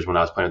Raiders when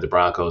I was playing with the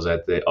Broncos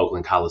at the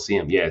Oakland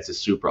Coliseum. Yeah, it's a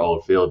super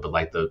old field, but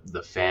like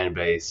the fan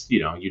base, you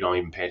don't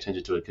even pay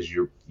attention to it because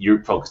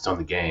you're focused on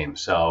the game.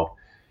 So,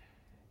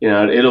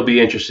 it'll be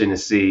interesting to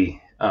see.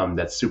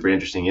 That's super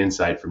interesting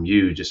insight from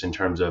you just in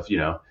terms of,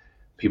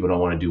 people don't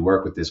want to do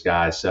work with this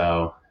guy.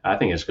 So I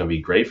think it's going to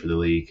be great for the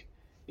league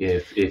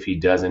if he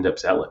does end up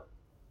selling.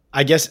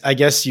 I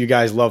guess you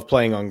guys love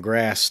playing on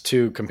grass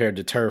too compared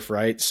to turf,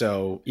 right?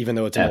 So even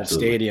though it's an old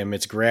stadium,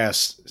 it's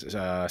grass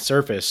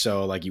surface.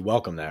 So like you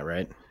welcome that,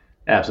 right?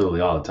 Absolutely,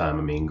 all the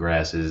time.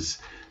 Grass is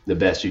the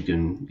best you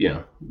can,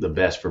 the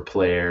best for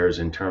players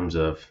in terms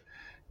of,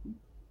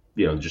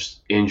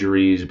 just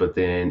injuries, but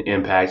then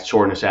impact,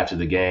 soreness after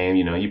the game.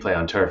 You play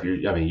on turf,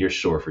 you're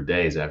sore for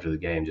days after the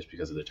game just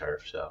because of the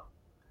turf. So,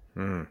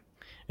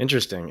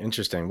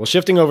 Interesting. Well,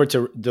 shifting over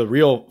to the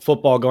real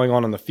football going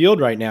on the field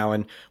right now,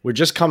 and we're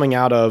just coming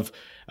out of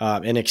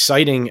an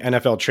exciting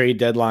NFL trade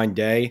deadline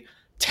day.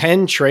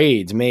 10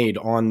 trades made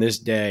on this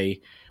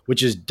day,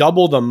 which is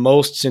double the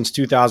most since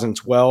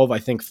 2012. I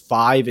think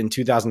 5 in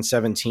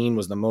 2017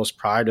 was the most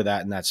prior to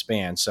that in that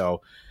span.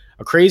 So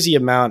a crazy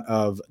amount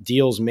of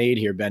deals made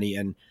here, Benny.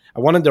 And I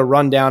wanted to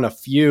run down a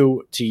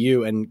few to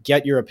you and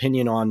get your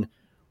opinion on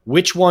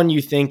which one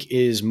you think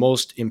is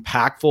most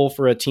impactful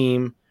for a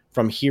team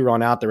from here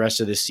on out the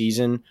rest of this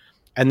season,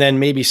 and then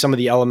maybe some of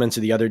the elements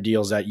of the other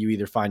deals that you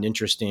either find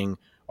interesting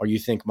or you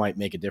think might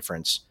make a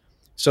difference.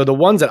 So the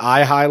ones that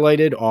I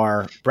highlighted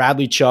are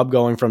Bradley Chubb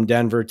going from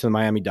Denver to the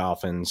Miami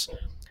Dolphins,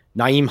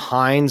 Nyheim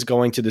Hines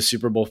going to the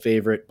Super Bowl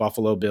favorite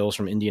Buffalo Bills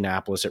from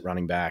Indianapolis at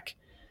running back,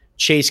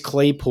 Chase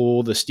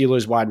Claypool, the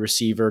Steelers wide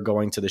receiver,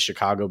 going to the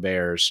Chicago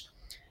Bears,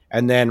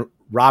 and then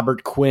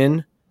Robert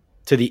Quinn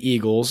to the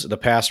Eagles, the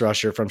pass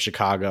rusher from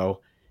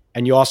Chicago,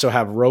 and you also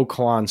have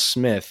Roquan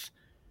Smith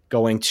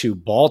going to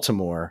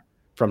Baltimore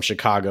from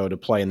Chicago to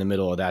play in the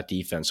middle of that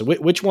defense. So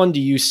which one do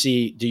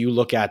you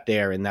look at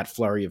there in that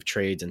flurry of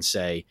trades and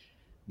say,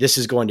 this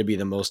is going to be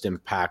the most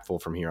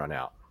impactful from here on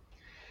out?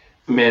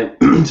 Man,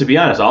 to be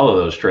honest, all of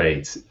those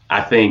trades, I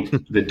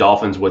think the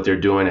Dolphins, what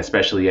they're doing,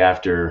 especially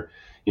after,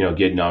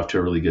 getting off to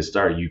a really good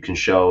start,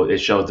 it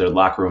shows their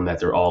locker room that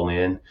they're all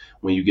in.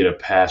 When you get a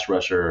pass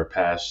rusher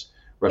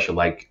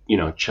like,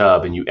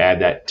 Chubb, and you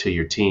add that to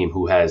your team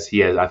I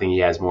think he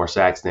has more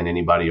sacks than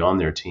anybody on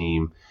their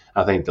team.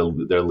 I think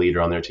their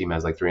leader on their team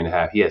has like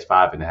 3.5. He has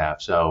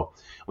 5.5. So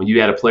when you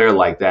add a player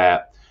like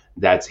that,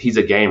 he's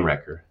a game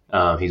wrecker.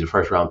 He's a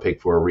first round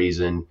pick for a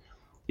reason.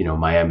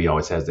 Miami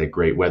always has that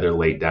great weather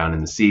late down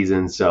in the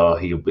season, so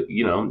he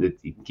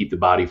can keep the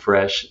body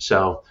fresh.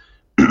 So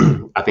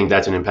I think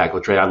that's an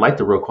impactful trade. I like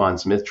the Roquan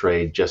Smith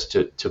trade just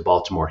to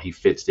Baltimore. He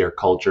fits their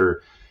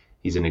culture.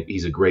 He's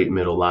a great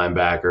middle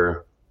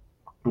linebacker,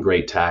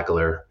 great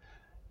tackler.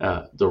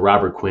 The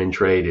Robert Quinn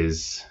trade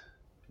is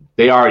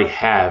they already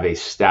have a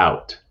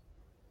stout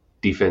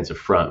defensive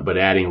front, but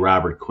adding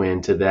Robert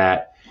Quinn to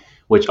that,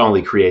 which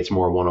only creates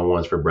more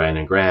one-on-ones for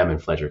Brandon Graham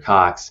and Fletcher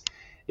Cox,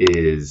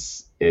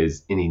 is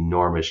an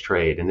enormous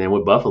trade. And then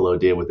what Buffalo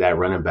did with that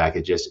running back,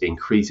 it just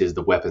increases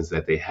the weapons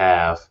that they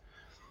have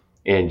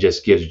and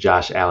just gives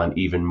Josh Allen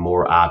even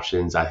more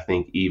options. I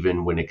think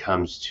even when it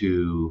comes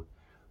to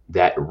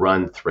that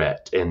run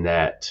threat and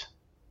that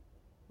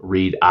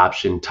read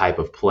option type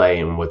of play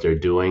and what they're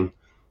doing,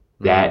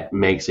 that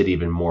makes it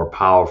even more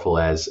powerful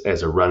as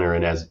a runner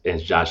and as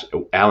Josh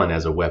Allen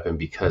as a weapon,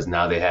 because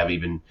now they have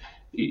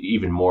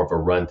even more of a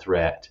run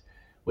threat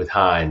with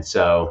Hines.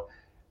 So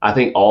I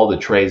think all the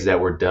trades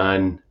that were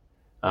done,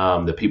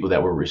 the people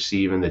that were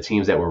receiving, the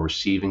teams that were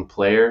receiving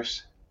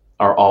players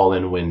are all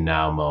in win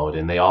now mode,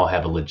 and they all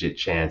have a legit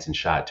chance and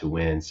shot to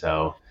win.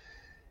 So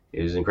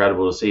it was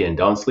incredible to see. And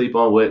don't sleep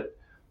on what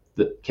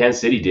the Kansas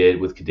City did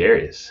with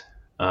Kadarius.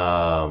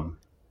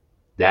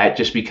 That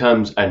just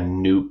becomes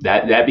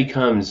that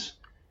becomes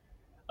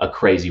a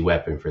crazy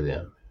weapon for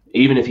them.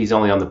 Even if he's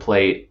only on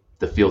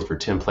the field for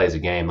 10 plays a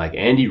game, like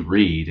Andy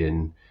Reid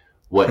and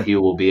what he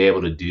will be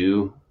able to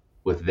do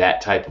with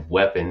that type of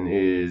weapon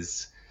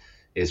is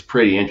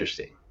pretty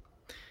interesting.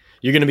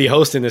 You're going to be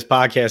hosting this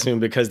podcast soon,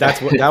 because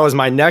that was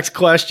my next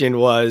question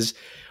was,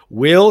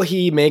 will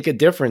he make a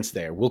difference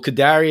there? Will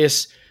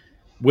Kadarius,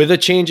 with a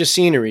change of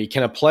scenery,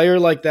 can a player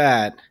like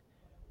that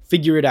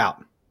figure it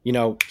out?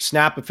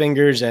 Snap of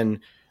fingers and,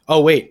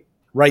 oh, wait,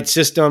 right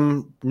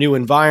system, new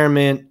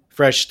environment,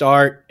 fresh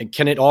start. And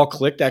can it all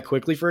click that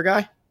quickly for a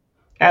guy?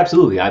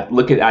 Absolutely. I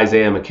look at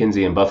Isaiah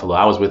McKenzie in Buffalo.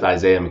 I was with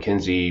Isaiah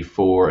McKenzie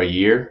for a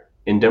year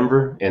in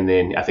Denver, and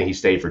then I think he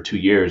stayed for 2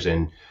 years.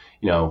 And,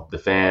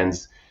 the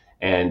fans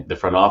and the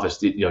front office,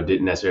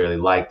 didn't necessarily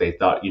like. They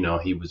thought,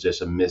 he was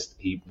just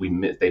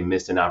they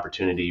missed an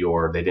opportunity,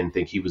 or they didn't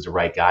think he was the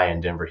right guy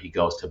in Denver. He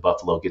goes to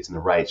Buffalo, gets in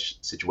the right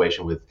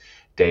situation with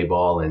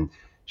Dayball and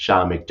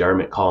Sean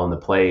McDermott calling the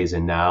plays,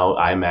 and now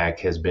IMAC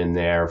has been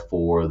there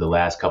for the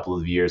last couple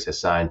of years, has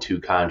signed 2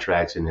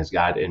 contracts, and has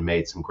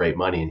made some great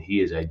money. And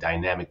he is a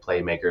dynamic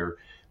playmaker,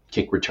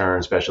 kick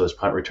return specialist,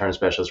 punt return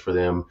specialist for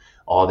them,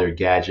 all their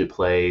gadget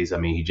plays. I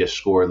mean, he just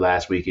scored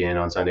last weekend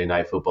on Sunday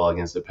Night Football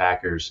against the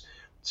Packers.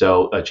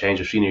 So a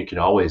change of scenery can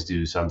always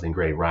do something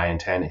great. Ryan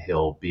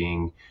Tannehill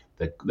being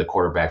the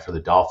quarterback for the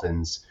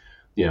Dolphins,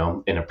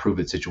 in a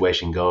prove-it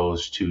situation,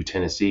 goes to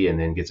Tennessee and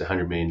then gets a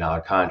 $100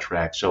 million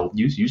contract. So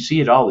you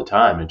see it all the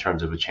time in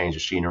terms of a change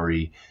of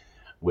scenery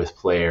with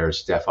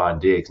players. Stephon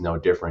Diggs, no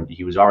different.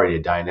 He was already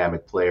a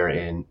dynamic player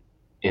in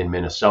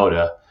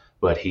Minnesota,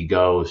 but he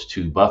goes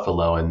to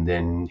Buffalo, and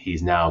then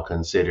he's now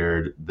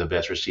considered the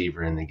best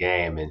receiver in the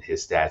game, and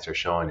his stats are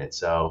showing it.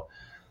 So,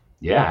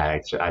 yeah,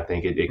 I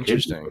think it could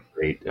be a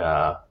great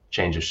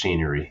change of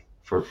scenery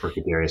for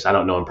Kadarius. I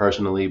don't know him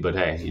personally, but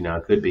hey,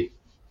 it could be.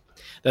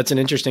 That's an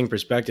interesting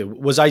perspective.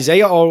 Was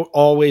Isaiah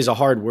always a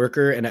hard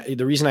worker? And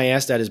the reason I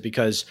asked that is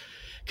because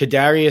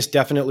Kadarius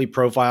definitely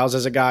profiles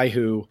as a guy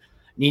who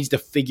needs to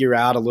figure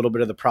out a little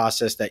bit of the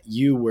process that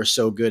you were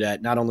so good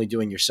at, not only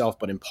doing yourself,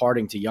 but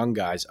imparting to young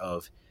guys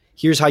of,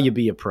 here's how you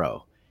be a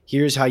pro.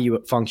 Here's how you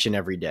function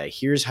every day.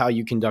 Here's how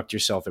you conduct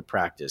yourself at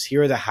practice.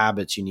 Here are the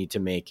habits you need to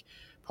make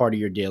part of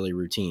your daily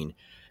routine.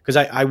 Because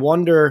I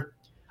wonder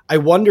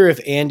if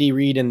Andy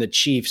Reid and the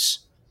Chiefs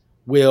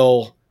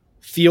will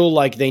feel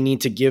like they need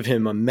to give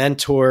him a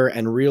mentor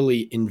and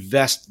really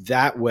invest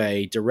that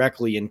way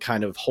directly in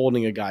kind of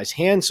holding a guy's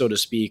hand, so to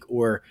speak,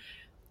 or,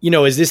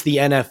 is this the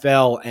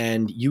NFL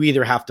and you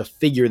either have to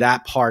figure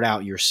that part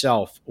out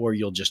yourself or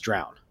you'll just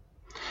drown?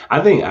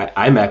 I think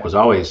IMAC was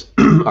always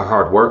a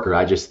hard worker.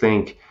 I just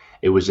think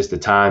it was just the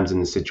times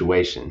and the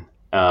situation,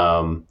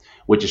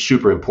 which is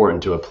super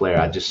important to a player.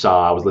 I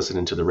was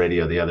listening to the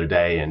radio the other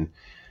day, and,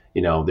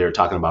 they were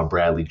talking about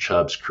Bradley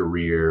Chubb's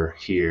career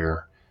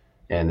here.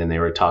 And then they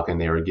were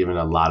giving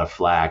a lot of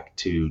flack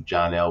to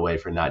John Elway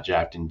for not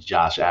drafting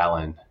Josh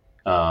Allen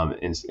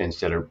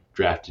instead of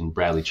drafting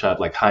Bradley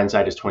Chubb. Like,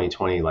 hindsight is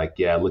 2020. Like,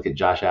 yeah, look at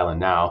Josh Allen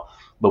now.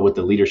 But with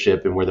the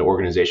leadership and where the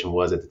organization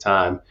was at the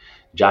time,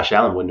 Josh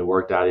Allen wouldn't have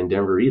worked out in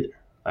Denver either.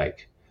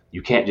 Like,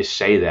 you can't just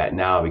say that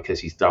now because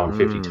he's thrown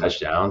 50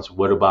 touchdowns.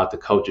 What about the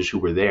coaches who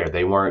were there?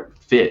 They weren't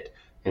fit.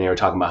 And they were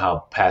talking about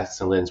how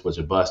Paxton Lynch was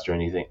a bust or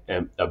anything,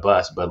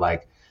 but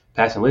like,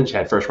 Paxton Lynch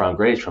had first round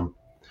grades from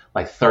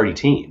like 30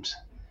 teams.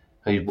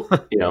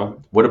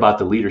 What about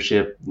the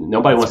leadership?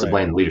 Nobody wants to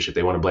blame the leadership.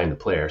 They want to blame the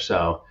player.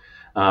 So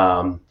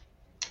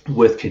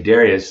with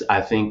Kadarius,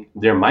 I think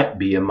there might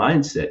be a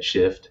mindset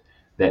shift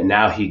that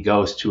now he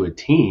goes to a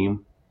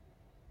team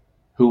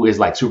who is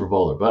like Super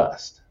Bowl or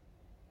bust.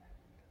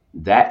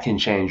 That can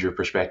change your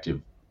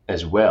perspective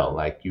as well.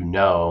 Like,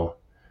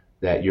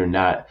 that you're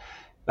not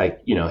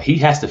like, he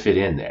has to fit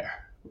in there,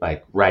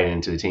 like right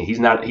into the team. He's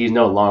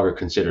no longer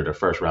considered a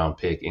first round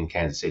pick in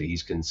Kansas City.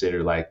 He's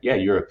considered like, yeah,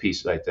 you're a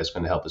piece like that's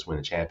going to help us win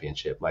a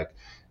championship. Like,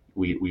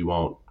 we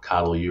won't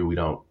coddle you. We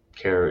don't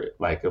care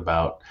like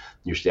about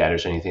your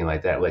status or anything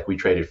like that. Like, we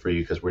traded for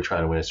you because we're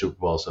trying to win a Super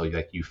Bowl. So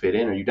like, you fit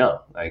in or you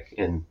don't. Like,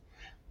 and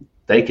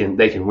they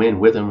can win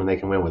with him and they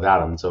can win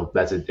without him. So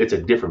it's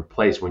a different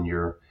place when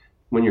you're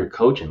when you're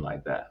coaching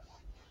like that.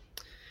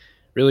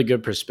 Really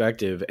good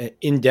perspective.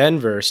 In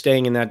Denver,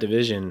 staying in that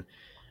division,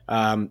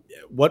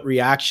 what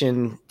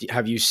reaction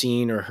have you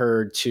seen or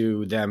heard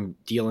to them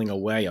dealing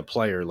away a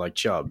player like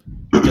Chubb?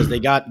 Because they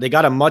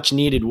got a much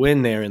needed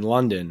win there in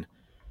London,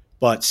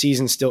 but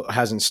season still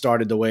hasn't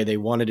started the way they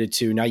wanted it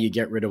to. Now you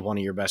get rid of one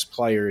of your best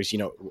players.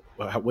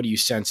 What do you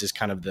sense is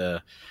kind of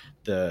the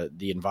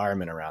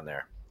environment around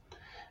there?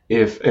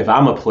 If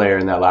I'm a player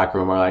in that locker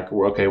room,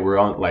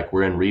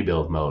 we're in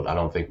rebuild mode. I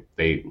don't think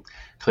they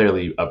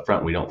clearly up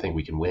front. We don't think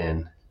we can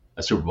win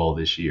a Super Bowl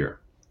this year.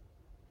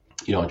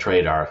 You don't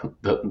trade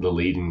the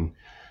leading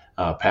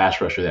pass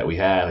rusher that we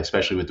have,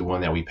 especially with the one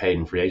that we paid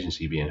in free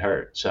agency being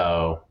hurt.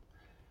 So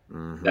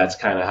that's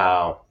kind of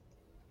how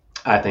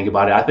I think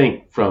about it. I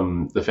think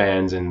from the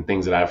fans and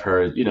things that I've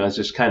heard, it's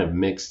just kind of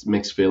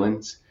mixed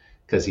feelings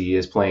because he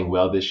is playing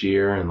well this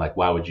year, and like,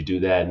 why would you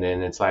do that? And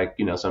then it's like,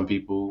 some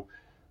people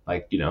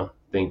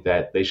think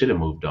that they should have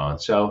moved on.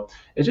 So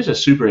it's just a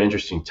super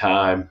interesting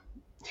time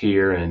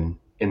here in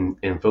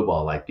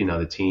football. Like,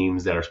 the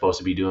teams that are supposed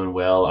to be doing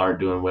well aren't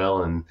doing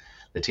well, and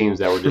the teams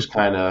that were just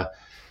kind of,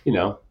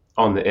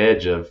 on the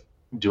edge of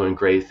doing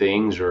great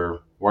things or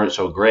weren't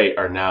so great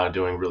are now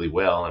doing really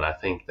well. And I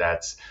think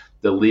that's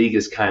the league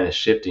is kind of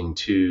shifting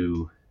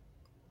to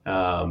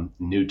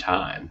new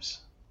times.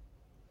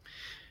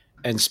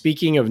 And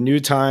speaking of new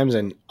times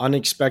and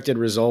unexpected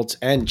results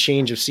and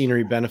change of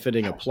scenery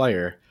benefiting a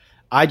player,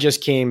 I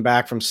just came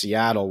back from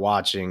Seattle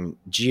watching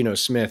Geno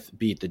Smith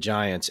beat the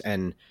Giants.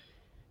 And,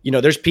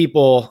 there's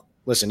people,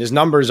 listen, his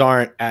numbers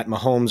aren't at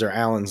Mahomes or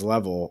Allen's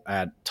level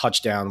at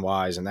touchdown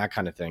wise and that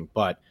kind of thing.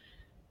 But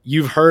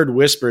you've heard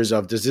whispers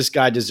of, does this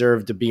guy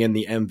deserve to be in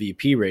the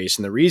MVP race?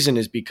 And the reason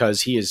is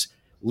because he is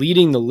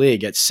leading the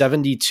league at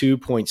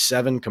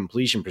 72.7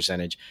 completion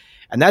percentage.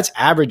 And that's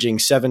averaging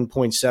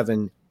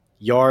 7.7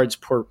 yards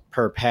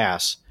per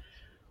pass.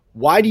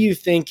 Why do you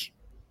think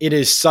it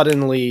is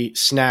suddenly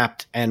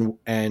snapped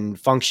and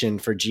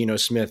functioned for Geno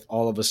Smith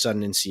all of a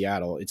sudden in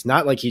Seattle? It's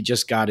not like he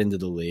just got into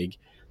the league.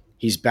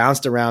 He's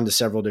bounced around to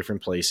several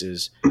different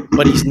places,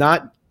 but he's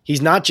not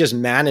just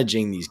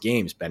managing these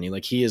games, Benny.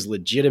 Like, he is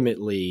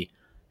legitimately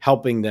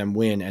helping them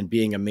win and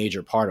being a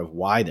major part of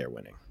why they're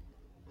winning.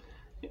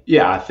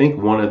 Yeah, I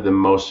think one of the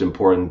most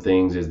important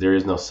things is there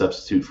is no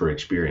substitute for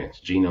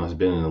experience. Geno has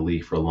been in the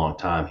league for a long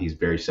time. He's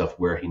very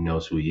self-aware. He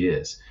knows who he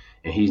is.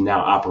 And he's now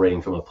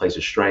operating from a place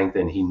of strength,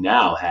 and he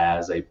now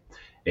has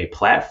a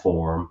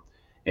platform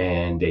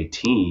and a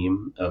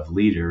team of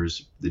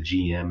leaders, the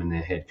GM and the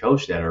head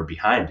coach, that are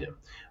behind him.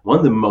 One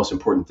of the most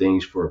important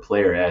things for a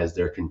player as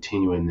they're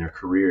continuing their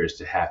career is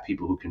to have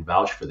people who can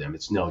vouch for them.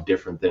 It's no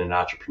different than an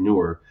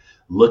entrepreneur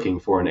looking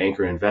for an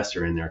anchor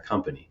investor in their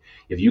company.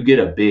 If you get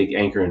a big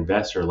anchor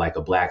investor like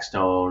a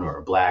Blackstone or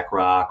a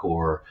BlackRock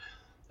or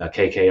a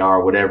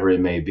KKR, whatever it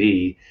may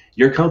be,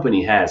 your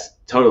company has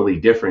totally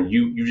different.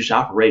 You just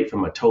operate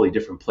from a totally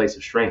different place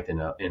of strength in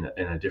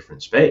a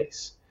different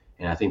space.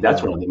 And I think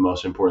that's one of the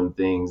most important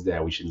things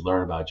that we should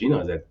learn about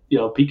Geno is that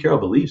Pete Carroll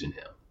believes in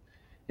him,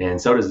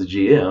 and so does the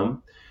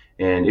GM.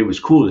 And it was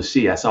cool to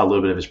see. I saw a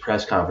little bit of his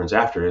press conference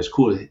after. It was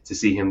cool to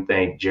see him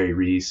thank Jerry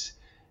Reese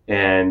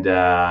and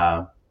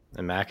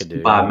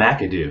McAdoo, Bob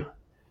McAdoo.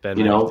 Ben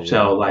McAdoo.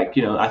 So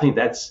I think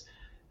that's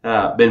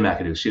Ben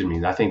McAdoo. Excuse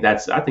me. I think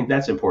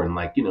that's important.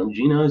 Like,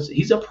 Geno's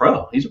he's a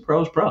pro. He's a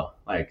pro's pro.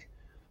 But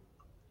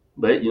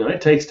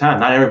it takes time.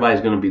 Not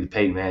everybody's going to be the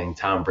Peyton Manning,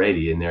 Tom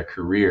Brady in their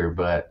career,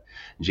 but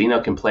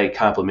Geno can play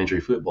complementary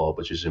football,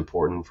 which is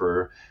important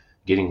for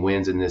getting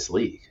wins in this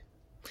league.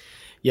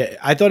 Yeah,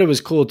 I thought it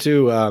was cool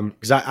too,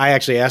 because I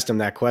actually asked him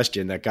that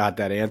question that got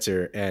that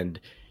answer, and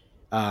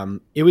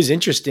it was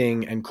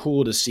interesting and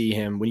cool to see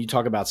him when you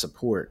talk about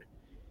support.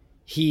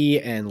 He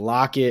and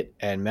Lockett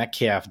and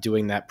Metcalf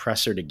doing that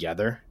presser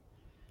together.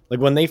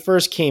 Like, when they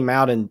first came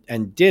out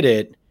and did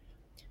it,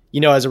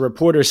 as a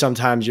reporter,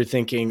 sometimes you're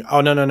thinking, oh,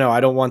 no,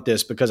 I don't want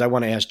this because I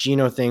want to ask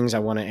Geno things. I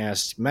want to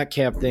ask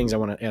Metcalf things. I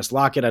want to ask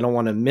Lockett. I don't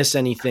want to miss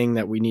anything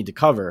that we need to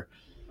cover.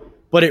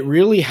 But it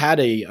really had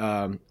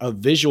a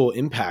visual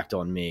impact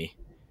on me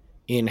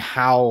in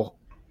how,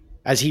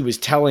 as he was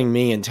telling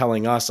me and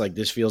telling us, like,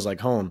 this feels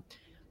like home,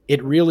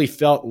 it really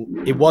felt,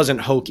 it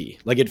wasn't hokey.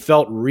 Like, it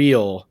felt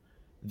real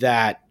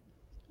that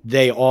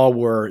they all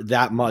were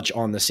that much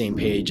on the same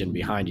page and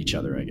behind each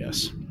other, I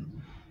guess.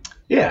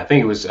 Yeah, I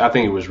think it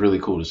was really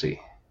cool to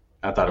see.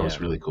 I thought it was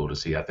really cool to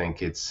see. I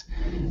think it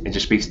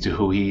just speaks to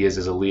who he is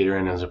as a leader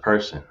and as a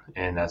person,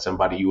 and that's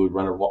somebody you would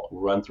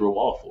run through a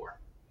wall for.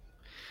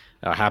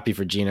 Happy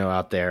for Geno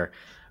out there.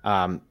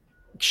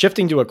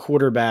 Shifting to a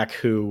quarterback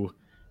who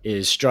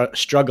is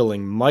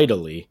struggling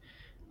mightily,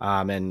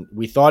 and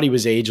we thought he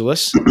was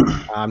ageless.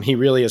 He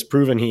really has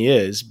proven he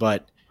is,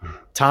 but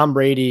Tom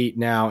Brady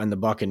now and the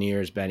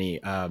Buccaneers, Benny,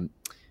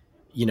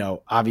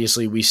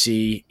 obviously we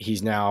see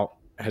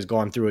has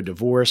gone through a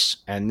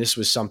divorce, and this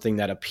was something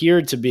that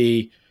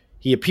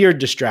he appeared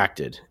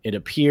distracted. It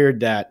appeared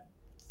that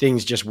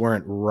things just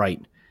weren't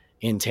right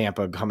in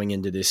Tampa coming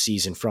into this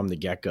season from the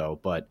get-go.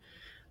 But,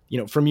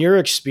 from your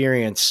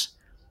experience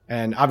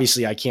And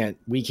obviously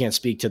we can't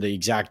speak to the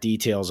exact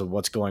details of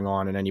what's going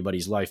on in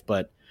anybody's life,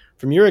 but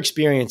from your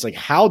experience, like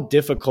how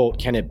difficult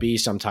can it be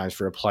sometimes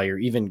for a player,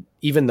 even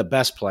the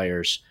best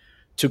players,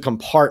 to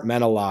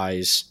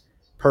compartmentalize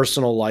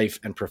personal life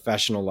and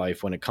professional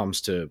life when it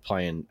comes to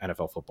playing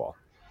NFL football?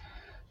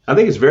 I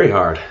think it's very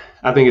hard.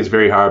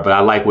 But I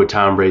like what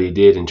Tom Brady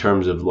did in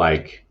terms of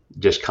like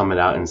just coming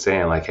out and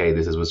saying like, hey,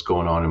 this is what's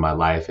going on in my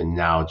life, and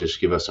now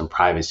just give us some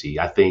privacy.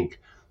 I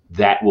think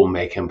that will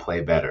make him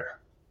play better.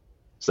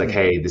 It's like,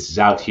 hey, this is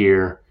out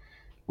here.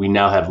 We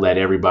now have let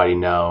everybody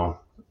know,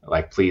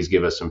 like, please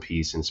give us some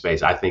peace and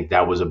space. I think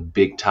that was a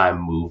big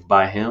time move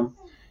by him,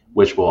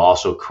 which will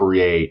also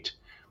create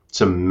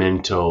some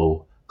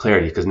mental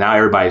clarity, because now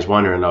everybody's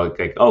wondering,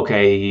 like,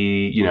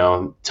 okay,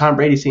 Tom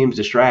Brady seems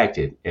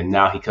distracted, and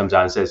now he comes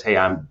out and says, hey,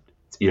 I'm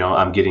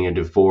getting a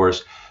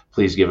divorce.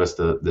 Please give us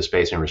the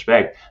space and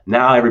respect.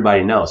 Now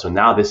everybody knows. So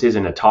now this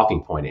isn't a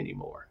talking point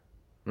anymore.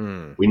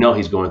 We know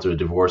he's going through a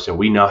divorce, and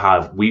we know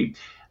how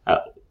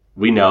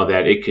we know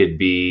that it could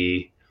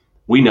be.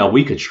 We know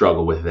we could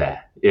struggle with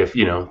that if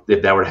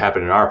that were to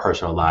happen in our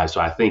personal lives. So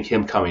I think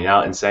him coming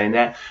out and saying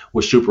that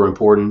was super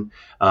important.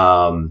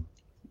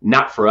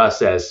 Not for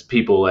us as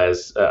people,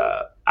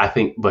 I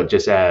think, but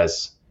just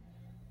as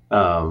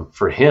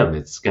for him,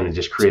 it's going to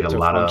just create a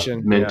lot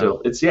of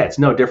mental. Yeah. It's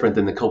no different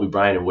than the Kobe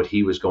Bryant and what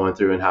he was going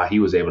through and how he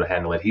was able to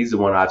handle it. He's the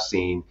one I've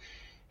seen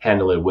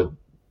handle it with,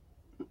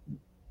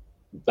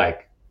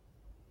 like,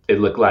 it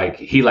looked like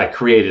he like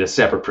created a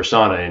separate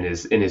persona in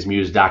his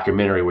Muse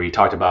documentary where he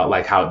talked about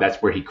like how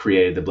that's where he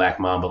created the Black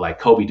Mamba. Like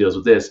Kobe deals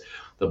with this,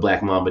 the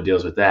Black Mamba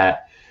deals with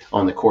that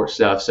on the court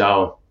stuff.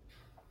 So,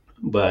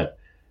 but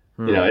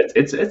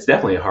it's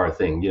definitely a hard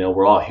thing.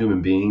 We're all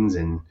human beings,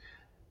 and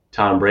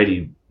Tom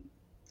Brady,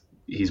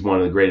 he's one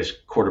of the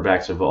greatest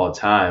quarterbacks of all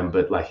time,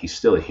 but like he's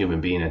still a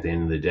human being at the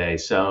end of the day.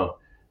 So,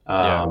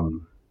 but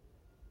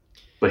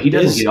he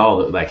doesn't get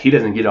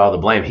all the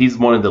blame. He's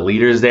one of the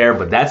leaders there,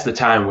 but that's the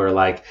time where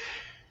like,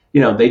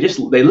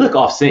 they look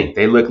off sync.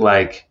 They look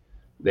like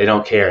they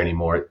don't care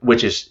anymore,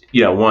 which is,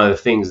 one of the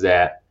things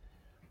that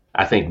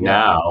I think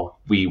now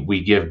we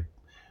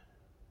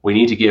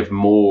need to give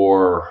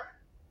more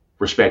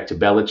respect to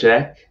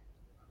Belichick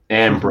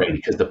and Brady,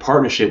 because the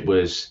partnership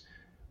was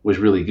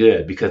really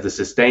good, because the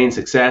sustained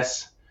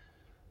success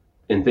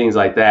and things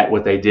like that,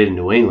 what they did in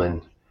New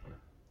England,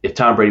 if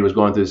Tom Brady was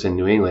going through this in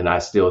New England, I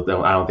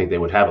don't think they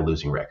would have a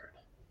losing record.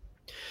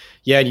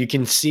 Yeah, and you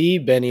can see,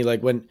 Benny,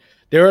 like when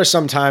there are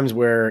some times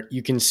where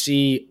you can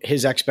see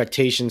his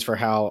expectations for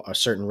how a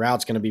certain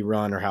route's going to be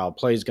run or how a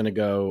play's going to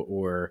go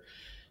or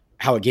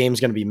how a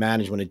game's going to be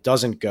managed when it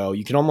doesn't go.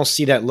 You can almost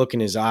see that look in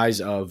his eyes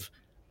of,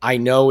 I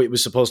know it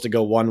was supposed to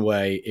go one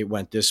way, it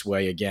went this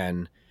way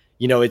again.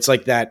 It's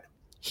like that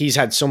he's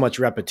had so much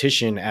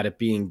repetition at it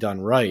being done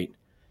right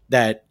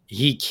that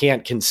he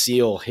can't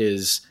conceal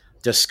his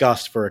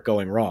disgust for it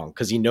going wrong,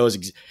 because he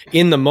knows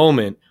in the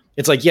moment.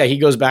 It's like, he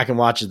goes back and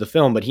watches the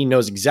film, but he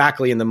knows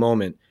exactly in the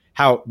moment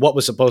what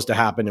was supposed to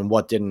happen and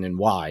what didn't and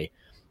why.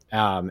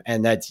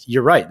 And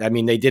you're right. I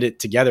mean, they did it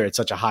together at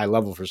such a high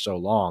level for so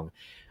long.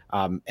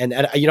 And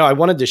I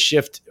wanted to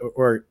shift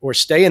or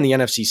stay in the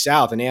NFC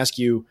South and ask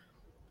you.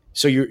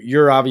 So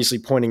you're obviously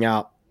pointing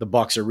out the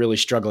Bucs are really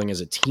struggling as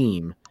a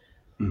team.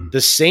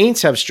 The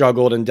Saints have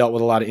struggled and dealt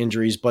with a lot of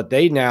injuries, but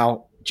they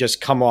now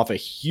just come off a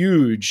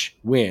huge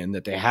win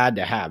that they had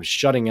to have,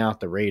 shutting out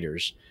the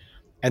Raiders.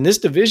 And this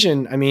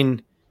division, I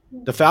mean,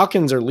 the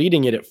Falcons are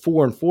leading it at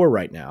 4-4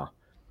 right now.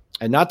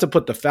 And not to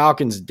put the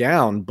Falcons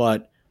down,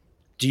 but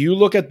do you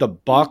look at the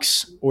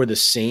Bucs or the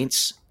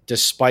Saints,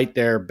 despite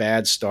their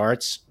bad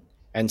starts,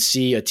 and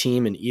see a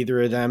team in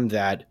either of them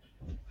that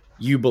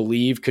you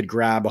believe could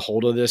grab a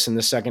hold of this in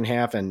the second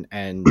half and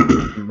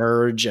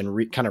emerge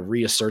and kind of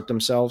reassert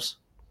themselves?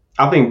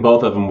 I think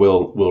both of them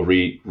will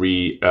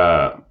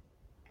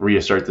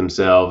reassert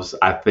themselves.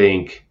 I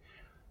think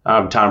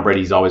Tom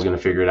Brady's always going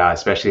to figure it out,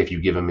 especially if you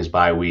give him his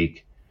bye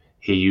week.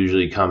 He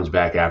usually comes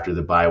back after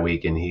the bye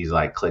week and he's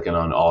like clicking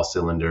on all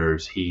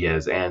cylinders. He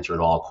has answered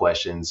all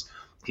questions.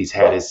 He's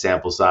had his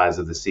sample size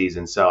of the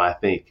season. So I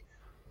think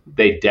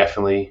they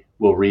definitely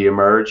will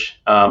reemerge.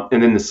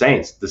 And then the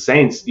Saints,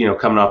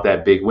 coming off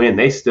that big win,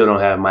 they still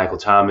don't have Michael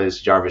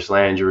Thomas, Jarvis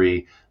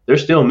Landry. They're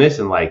still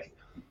missing like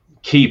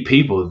key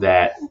people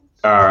that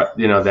are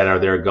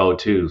their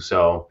go-to.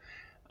 So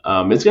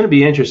it's going to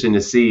be interesting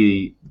to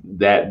see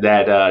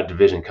that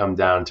division come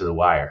down to the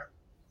wire.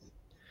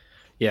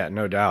 Yeah,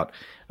 no doubt.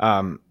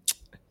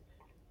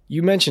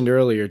 You mentioned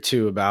earlier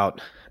too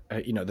about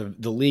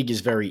the league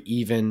is very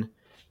even.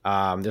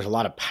 There's a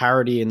lot of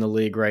parity in the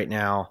league right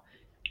now,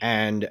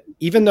 and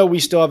even though we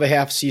still have a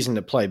half season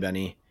to play,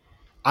 Benny,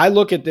 I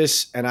look at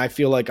this and I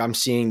feel like I'm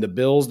seeing the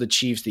Bills, the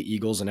Chiefs, the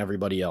Eagles, and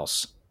everybody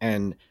else.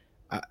 And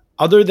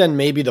other than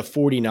maybe the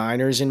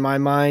 49ers in my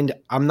mind,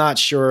 I'm not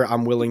sure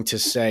I'm willing to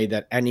say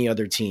that any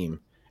other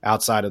team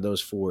outside of those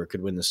four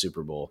could win the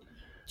Super Bowl.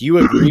 Do you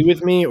agree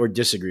with me or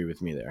disagree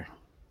with me there?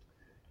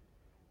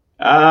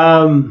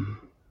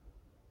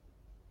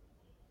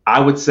 I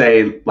would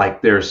say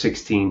like there are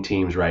 16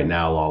 teams right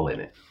now all in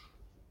it.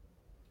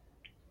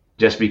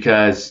 just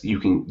because you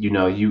can,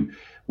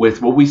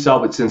 with what we saw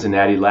with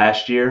Cincinnati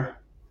last year,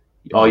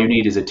 all you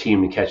need is a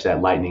team to catch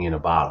that lightning in a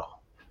bottle.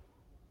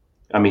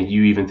 I mean,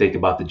 you even think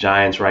about the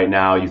Giants right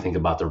now. You think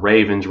about the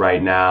Ravens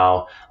right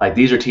now. Like,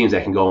 these are teams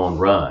that can go on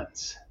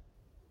runs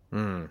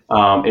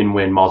and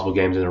win multiple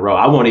games in a row.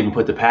 I won't even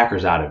put the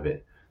Packers out of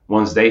it.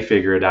 Once they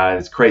figure it out,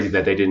 it's crazy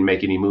that they didn't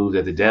make any moves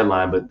at the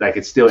deadline, but like,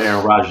 it's still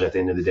Aaron Rodgers at the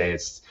end of the day.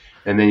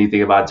 And then you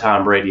think about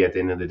Tom Brady at the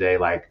end of the day.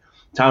 Like,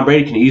 Tom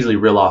Brady can easily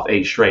reel off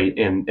 8 straight,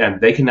 and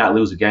they cannot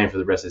lose a game for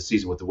the rest of the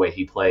season with the way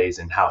he plays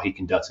and how he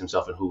conducts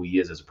himself and who he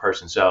is as a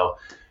person. So,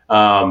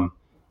 I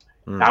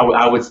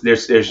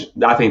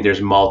think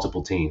there's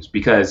multiple teams,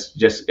 because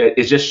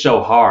it's just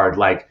so hard.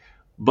 Like,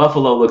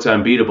 Buffalo looks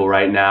unbeatable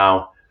right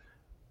now,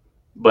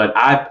 but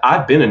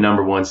I've been a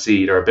number 1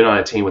 seed, or been on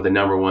a team with a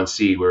number 1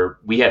 seed where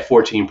we had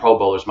 14 Pro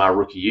Bowlers my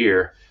rookie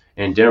year.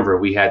 In Denver,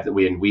 we had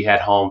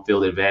home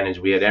field advantage,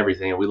 we had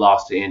everything, and we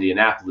lost to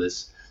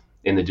Indianapolis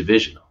in the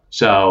divisional.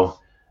 So,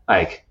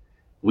 like,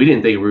 we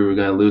didn't think we were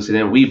going to lose to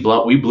them. We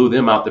blew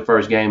them out the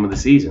first game of the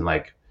season.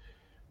 Like,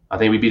 I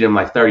think we beat them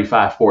like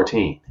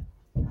 35-14.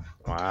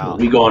 Wow.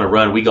 We go on a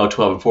run. We go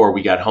 12-4.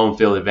 We got home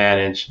field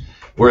advantage.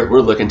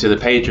 We're looking to the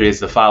Patriots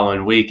the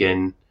following week,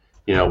 and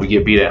we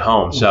get beat at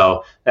home.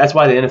 So that's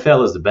why the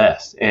NFL is the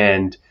best.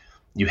 And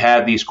you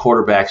have these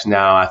quarterbacks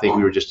now. I think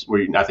we're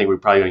probably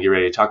going to get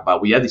ready to talk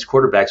about. We have these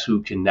quarterbacks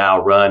who can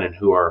now run and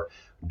who are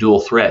dual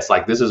threats.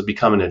 Like, this is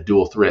becoming a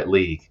dual threat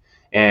league,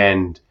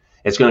 and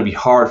it's going to be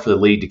hard for the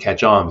league to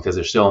catch on because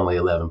there's still only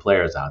 11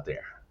 players out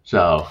there.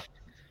 So.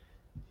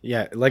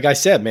 Yeah, like I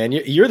said, man,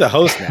 you're the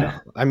host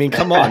now. I mean,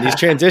 come on, these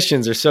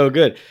transitions are so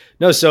good.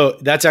 No, so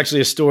that's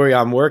actually a story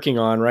I'm working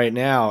on right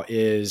now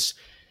is,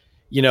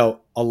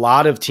 a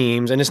lot of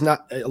teams, and it's not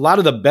a lot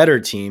of the better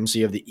teams. So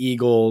you have the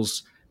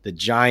Eagles, the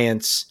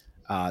Giants,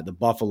 the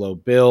Buffalo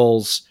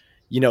Bills.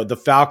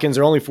 The Falcons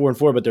are only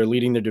 4-4, but they're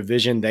leading their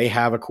division. They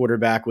have a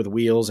quarterback with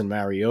wheels and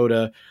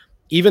Mariota.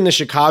 Even the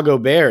Chicago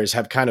Bears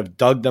have kind of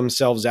dug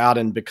themselves out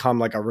and become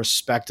like a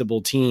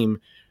respectable team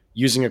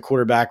using a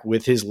quarterback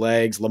with his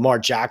legs. Lamar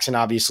Jackson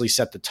obviously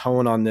set the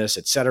tone on this,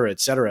 et cetera,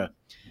 et cetera.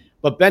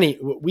 But Benny,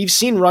 we've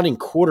seen running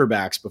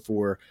quarterbacks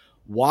before.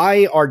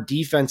 Why are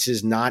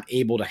defenses not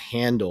able to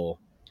handle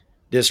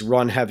this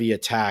run-heavy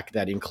attack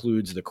that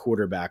includes the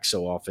quarterback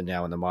so often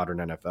now in the modern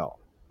NFL?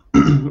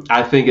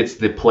 I think it's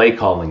the play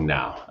calling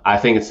now. I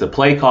think it's the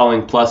play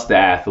calling plus the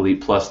athlete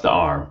plus the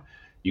arm.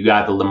 You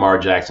got the Lamar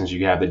Jacksons,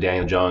 you have the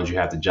Daniel Jones, you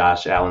have the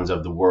Josh Allens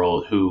of the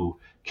world who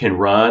can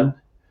run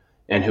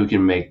and who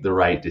can make the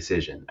right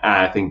decision. And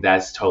I think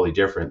that's totally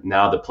different.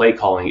 Now the play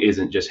calling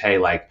isn't just, hey,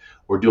 like,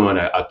 we're doing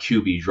a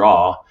QB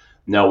draw.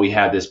 No, we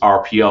have this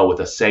RPO with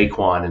a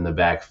Saquon in the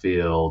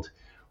backfield,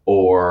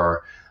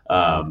 or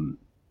a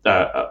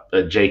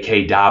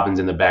J.K. Dobbins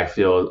in the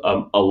backfield,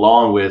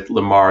 along with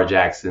Lamar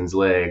Jackson's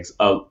legs,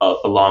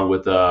 along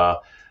with a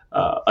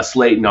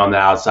Slayton on the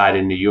outside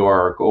in New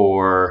York,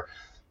 or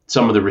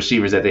some of the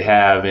receivers that they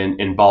have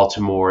in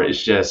Baltimore.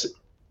 It's just,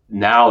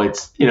 now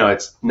it's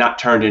not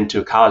turned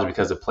into college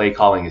because the play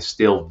calling is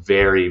still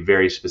very,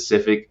 very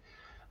specific,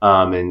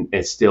 and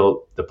it's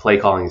still, the play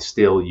calling is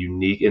still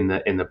unique in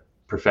the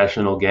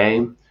professional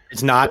game.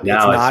 It's not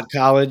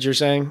college, you're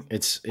saying?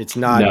 It's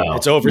not. No,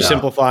 it's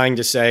oversimplifying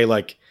to say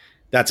like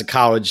that's a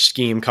college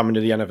scheme coming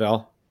to the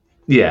NFL.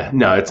 Yeah,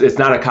 no, it's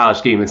not a college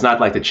scheme. It's not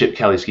like the Chip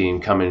Kelly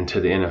scheme coming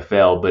into the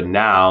NFL. But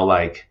now,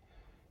 like,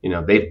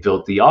 they've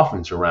built the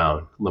offense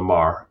around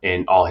Lamar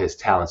and all his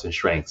talents and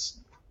strengths.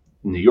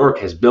 New York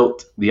has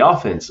built the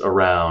offense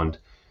around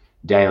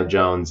Daniel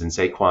Jones and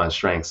Saquon's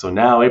strengths. So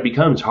now it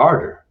becomes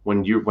harder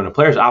when a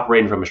player's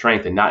operating from a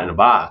strength and not in a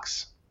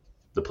box.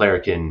 The player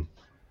can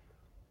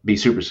be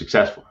super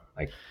successful.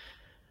 Like,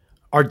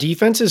 are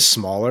defenses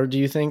smaller, do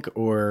you think,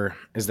 or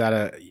is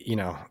that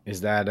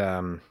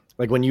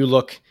like when you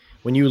look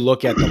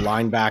at the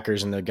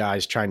linebackers and the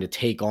guys trying to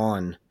take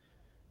on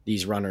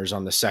these runners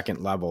on the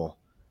second level,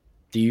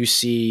 do you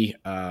see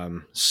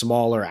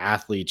smaller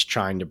athletes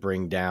trying to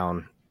bring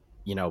down,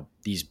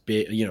 these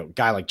big,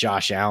 guy like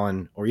Josh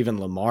Allen or even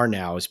Lamar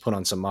now has put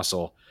on some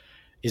muscle?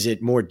 Is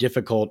it more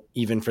difficult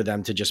even for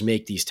them to just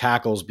make these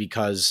tackles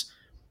because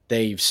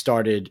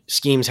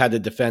schemes had to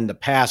defend the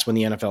pass when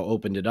the NFL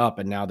opened it up,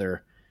 and now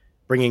they're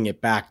bringing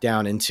it back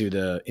down into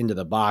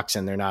the box,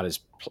 and they're not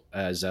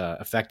as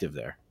effective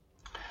there?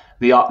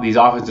 These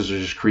offenses are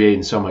just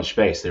creating so much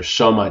space. There's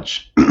so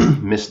much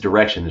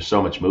misdirection. There's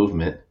so much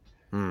movement.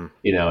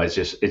 It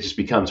just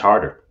becomes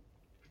harder.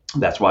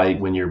 That's why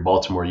when you're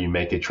Baltimore, you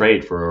make a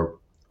trade for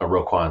a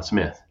Roquan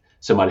Smith,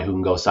 somebody who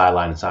can go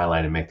sideline and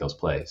sideline and make those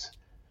plays.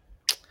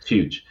 It's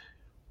huge.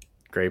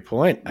 Great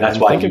point. That's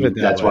why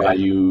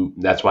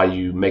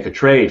you make a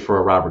trade for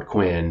a Robert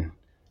Quinn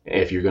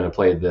if you're going to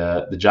play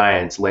the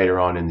Giants later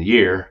on in the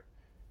year,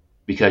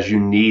 because you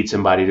need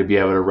somebody to be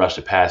able to rush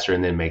the passer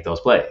and then make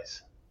those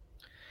plays.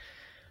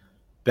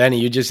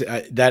 Benny, you just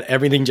that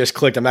everything just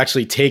clicked. I'm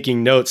actually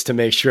taking notes to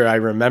make sure I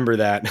remember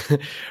that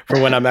for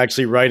when I'm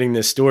actually writing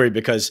this story,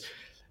 because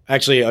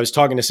actually I was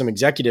talking to some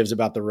executives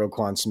about the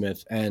Roquan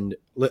Smith, and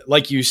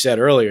like you said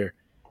earlier,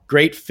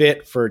 great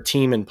fit for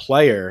team and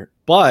player,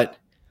 but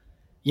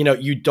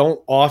you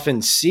don't often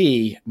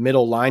see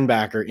middle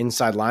linebacker,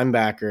 inside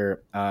linebacker.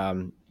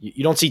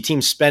 You don't see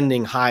teams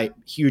spending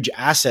huge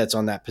assets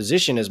on that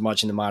position as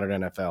much in the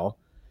modern NFL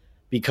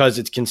because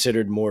it's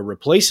considered more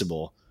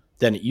replaceable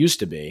than it used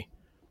to be.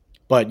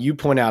 But you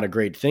point out a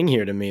great thing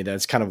here to me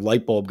that's kind of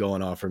light bulb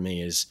going off for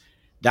me is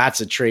that's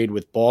a trade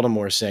with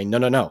Baltimore saying,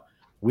 no.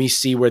 We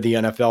see where the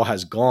NFL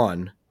has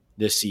gone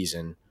this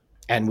season,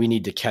 and we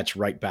need to catch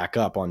right back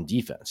up on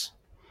defense.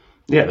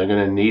 Yeah, they're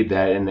going to need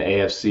that in the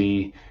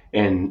AFC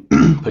and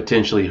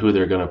potentially who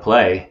they're going to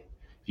play.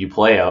 If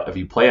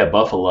you play a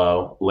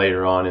Buffalo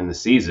later on in the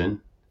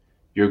season,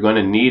 you're going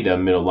to need a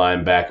middle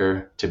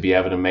linebacker to be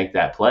able to make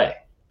that play.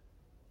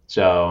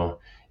 So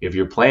if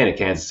you're playing at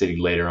Kansas City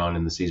later on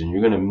in the season,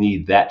 you're going to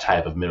need that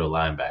type of middle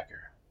linebacker.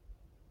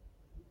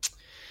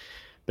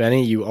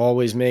 Benny, you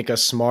always make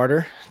us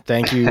smarter.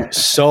 Thank you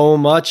so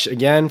much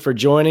again for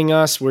joining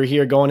us. We're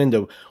here going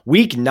into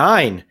week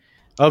 9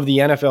 of the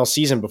NFL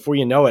season. Before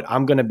you know it,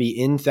 I'm going to be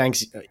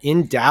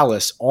in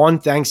Dallas on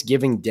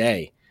Thanksgiving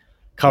Day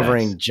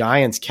covering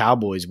Giants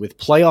Cowboys with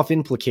playoff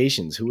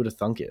implications. Who would have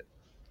thunk it?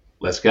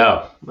 Let's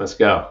go. Let's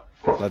go.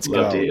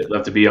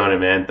 Love to be on it,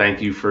 man.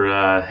 Thank you for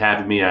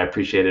having me. I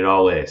appreciate it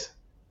always.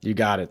 You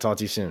got it. Talk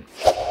to you soon.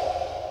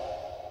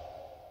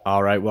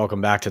 All right.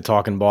 Welcome back to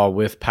Talking Ball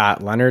with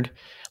Pat Leonard.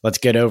 Let's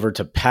get over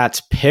to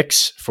Pat's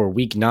picks for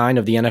week 9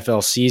 of the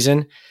NFL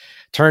season.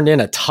 Turned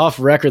in a tough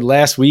record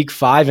last week,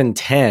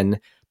 5-10,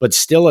 but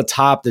still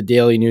atop the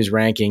daily news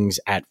rankings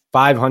at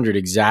 500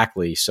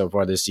 exactly so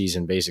far this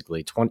season,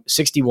 basically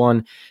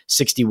 61,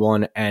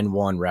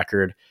 61-1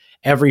 record.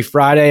 Every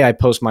Friday, I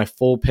post my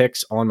full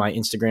picks on my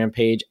Instagram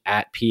page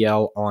at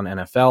PL on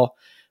NFL.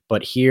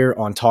 But here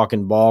on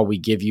Talking Ball, we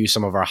give you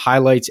some of our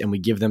highlights and we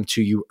give them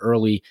to you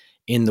early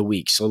in the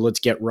week. So let's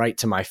get right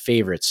to my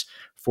favorites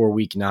for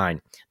week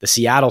 9. The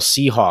Seattle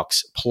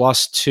Seahawks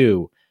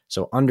 +2.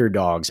 So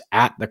underdogs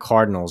at the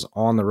Cardinals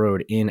on the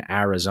road in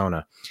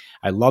Arizona.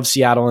 I love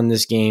Seattle in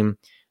this game.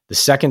 The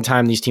second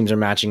time these teams are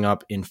matching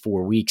up in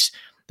 4 weeks.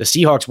 The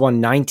Seahawks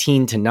won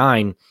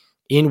 19-9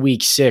 in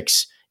week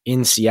 6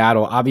 in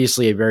Seattle.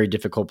 Obviously a very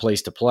difficult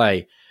place to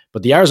play.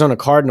 But the Arizona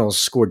Cardinals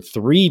scored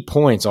 3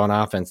 points on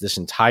offense this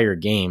entire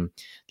game.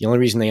 The only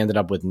reason they ended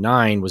up with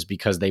 9 was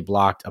because they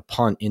blocked a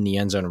punt in the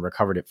end zone and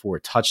recovered it for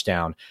a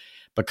touchdown.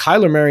 But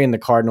Kyler Murray and the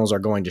Cardinals are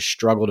going to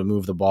struggle to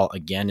move the ball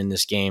again in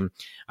this game.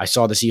 I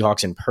saw the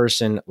Seahawks in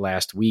person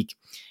last week,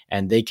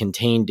 and they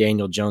contained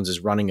Daniel Jones's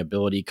running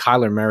ability.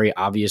 Kyler Murray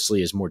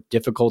obviously is more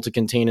difficult to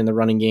contain in the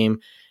running game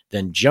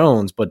than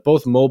Jones, but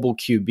both mobile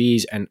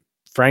QBs and,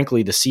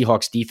 frankly, the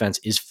Seahawks defense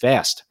is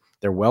fast.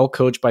 They're well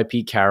coached by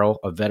Pete Carroll,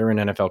 a veteran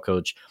NFL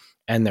coach,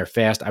 and they're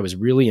fast. I was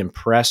really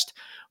impressed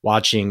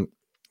watching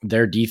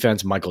their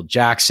defense, Michael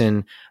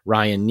Jackson,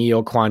 Ryan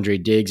Neal,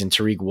 Quandre Diggs, and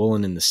Tariq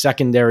Woolen in the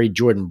secondary.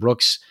 Jordan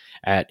Brooks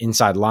at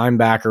inside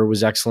linebacker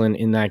was excellent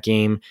in that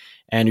game.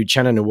 And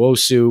Uchenna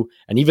Nwosu,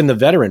 and even the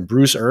veteran,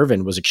 Bruce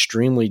Irvin, was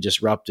extremely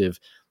disruptive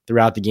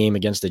throughout the game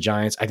against the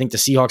Giants. I think the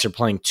Seahawks are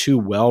playing too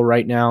well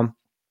right now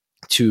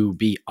to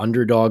be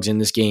underdogs in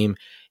this game,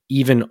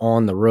 even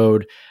on the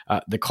road.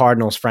 The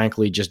Cardinals,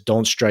 frankly, just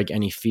don't strike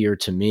any fear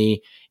to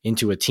me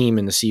into a team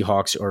in the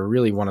Seahawks, or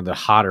really one of the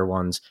hotter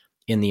ones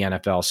in the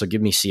NFL. So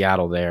give me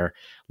Seattle there.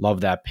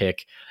 Love that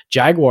pick.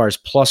 Jaguars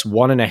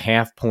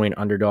 +1.5 point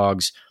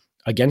underdogs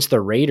against the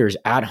Raiders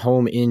at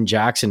home in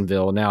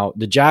Jacksonville. Now,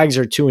 the Jags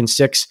are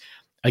 2-6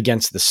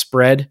 against the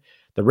spread.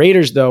 The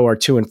Raiders, though, are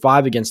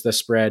 2-5 against the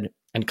spread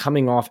and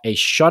coming off a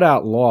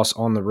shutout loss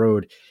on the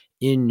road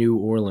in New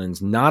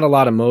Orleans. Not a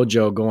lot of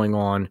mojo going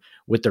on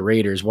with the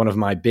Raiders. One of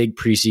my big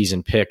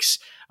preseason picks.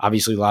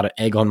 Obviously, a lot of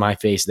egg on my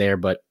face there,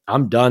 but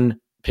I'm done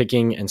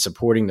picking and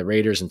supporting the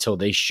Raiders until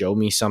they show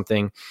me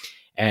something.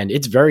 And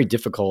it's very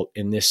difficult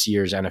in this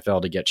year's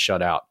NFL to get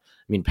shut out.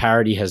 I mean,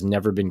 parity has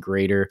never been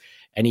greater.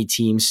 Any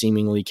team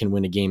seemingly can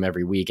win a game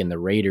every week, and the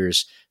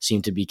Raiders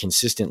seem to be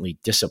consistently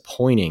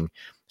disappointing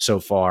so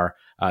far.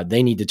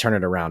 They need to turn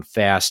it around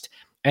fast.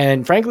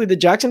 And frankly, the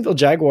Jacksonville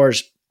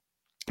Jaguars,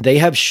 they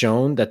have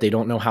shown that they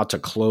don't know how to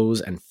close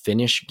and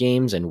finish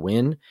games and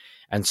win.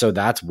 And so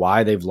that's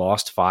why they've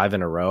lost 5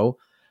 in a row.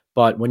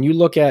 But when you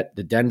look at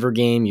the Denver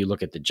game, you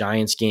look at the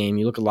Giants game,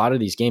 you look at a lot of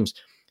these games,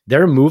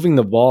 they're moving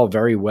the ball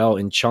very well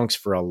in chunks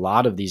for a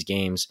lot of these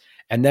games.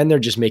 And then they're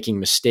just making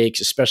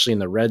mistakes, especially in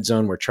the red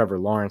zone where Trevor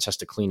Lawrence has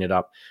to clean it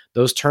up.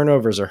 Those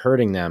turnovers are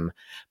hurting them.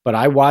 But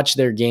I watch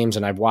their games,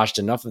 and I've watched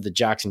enough of the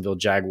Jacksonville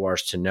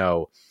Jaguars to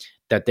know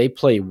that they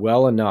play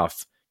well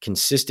enough,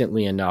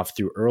 consistently enough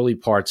through early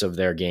parts of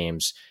their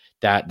games,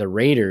 that the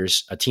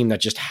Raiders, a team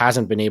that just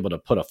hasn't been able to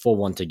put a full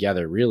one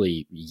together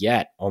really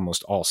yet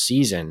almost all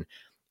season,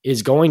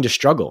 is going to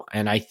struggle.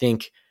 And I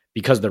think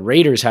because the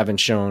Raiders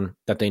haven't shown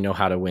that they know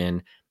how to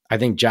win, I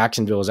think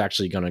Jacksonville is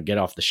actually going to get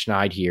off the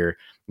schneid here,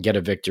 get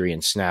a victory,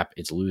 and snap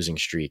its losing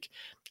streak.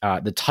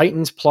 The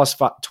Titans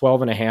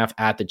 +12.5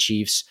 at the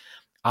Chiefs.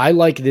 I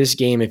like this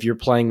game if you're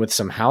playing with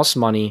some house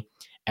money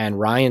and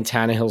Ryan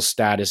Tannehill's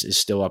status is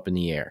still up in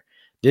the air.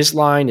 This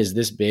line is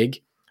this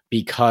big,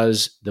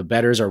 because the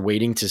bettors are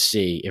waiting to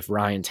see if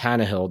Ryan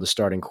Tannehill, the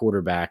starting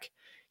quarterback,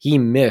 he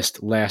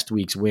missed last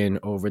week's win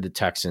over the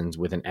Texans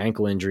with an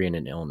ankle injury and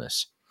an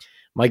illness.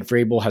 Mike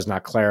Vrabel has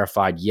not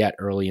clarified yet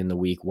early in the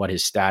week what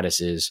his status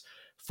is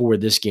for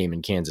this game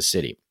in Kansas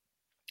City.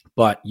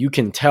 But you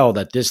can tell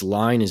that this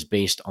line is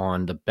based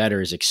on the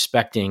bettors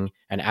expecting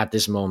and at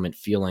this moment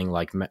feeling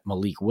like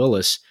Malik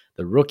Willis,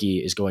 the rookie,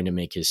 is going to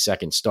make his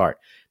second start.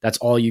 That's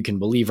all you can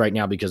believe right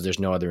now because there's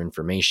no other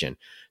information.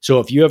 So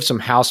if you have some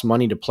house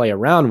money to play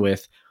around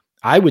with,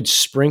 I would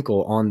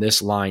sprinkle on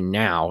this line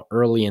now,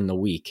 early in the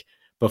week,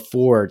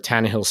 before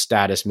Tannehill's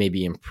status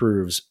maybe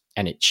improves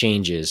and it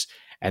changes.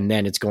 And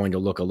then it's going to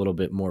look a little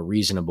bit more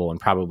reasonable and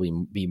probably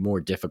be more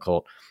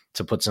difficult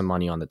to put some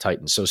money on the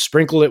Titans. So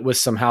sprinkle it with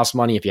some house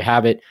money if you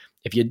have it.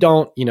 If you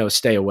don't,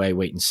 stay away,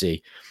 wait and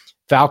see.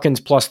 Falcons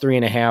plus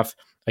 3.5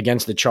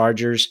 against the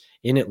Chargers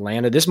in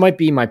Atlanta. This might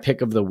be my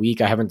pick of the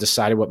week. I haven't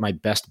decided what my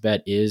best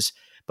bet is,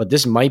 but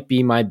this might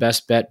be my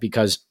best bet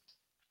because,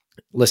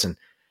 listen,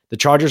 the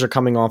Chargers are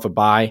coming off a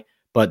bye,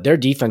 but their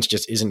defense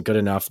just isn't good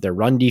enough. Their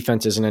run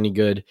defense isn't any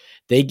good.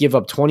 They give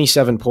up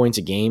 27 points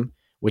a game,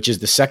 which is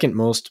the second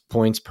most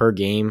points per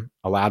game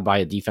allowed by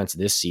a defense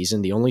this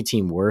season. The only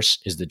team worse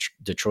is the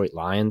Detroit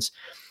Lions.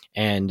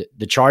 And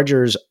the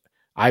Chargers,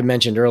 I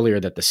mentioned earlier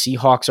that the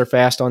Seahawks are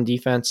fast on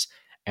defense,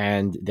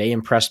 and they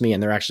impress me,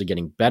 and they're actually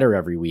getting better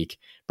every week.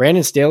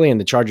 Brandon Staley and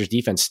the Chargers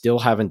defense still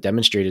haven't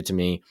demonstrated to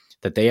me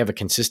that they have a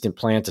consistent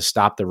plan to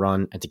stop the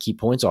run and to keep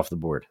points off the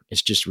board.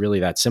 It's just really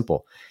that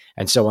simple.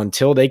 And so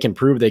until they can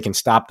prove they can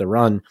stop the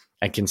run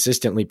and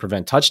consistently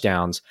prevent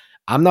touchdowns,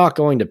 I'm not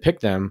going to pick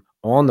them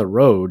on the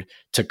road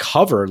to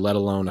cover, let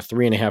alone a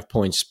 3.5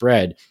 point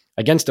spread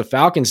against a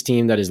Falcons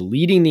team that is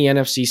leading the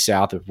NFC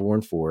South at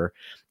 4-4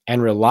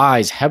 and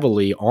relies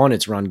heavily on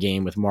its run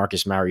game with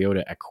Marcus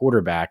Mariota at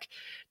quarterback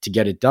to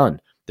get it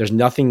done. There's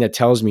nothing that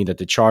tells me that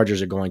the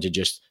Chargers are going to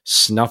just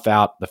snuff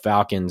out the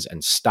Falcons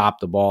and stop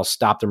the ball,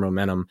 stop their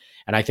momentum.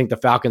 And I think the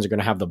Falcons are going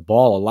to have the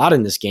ball a lot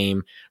in this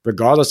game,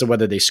 regardless of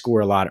whether they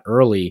score a lot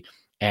early.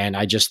 And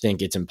I just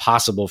think it's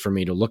impossible for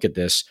me to look at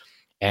this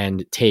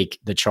and take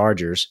the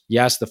Chargers.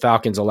 Yes, the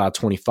Falcons allowed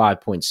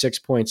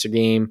 25.6 points a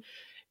game,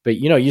 but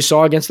you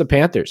saw against the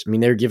Panthers. I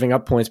mean, they were giving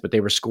up points, but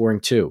they were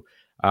scoring too.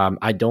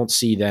 I don't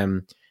see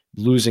them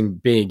losing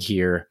big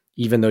here,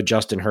 even though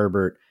Justin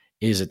Herbert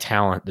is a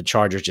talent. The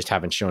Chargers just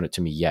haven't shown it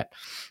to me yet.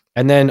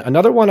 And then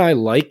another one I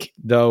like,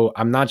 though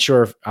I'm not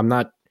sure if I'm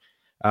not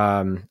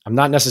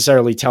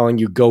necessarily telling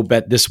you go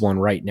bet this one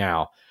right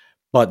now,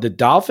 but the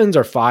Dolphins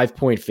are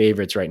 5-point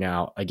favorites right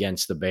now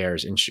against the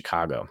Bears in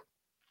Chicago.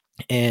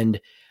 And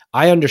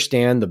I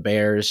understand the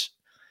Bears,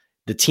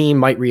 the team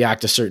might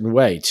react a certain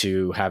way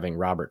to having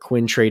Robert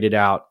Quinn traded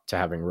out, to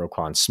having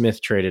Roquan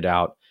Smith traded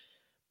out.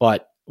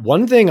 But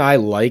one thing I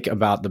like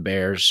about the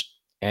Bears,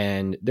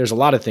 and there's a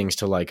lot of things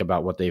to like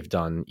about what they've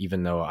done,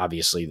 even though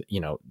obviously,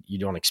 you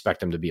don't expect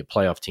them to be a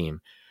playoff team.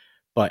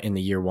 But in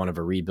the year one of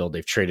a rebuild,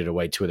 they've traded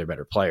away two of their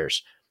better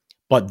players.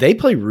 But they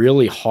play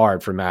really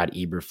hard for Matt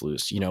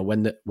Eberflus.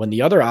 When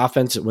the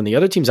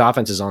other team's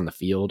offense is on the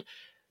field,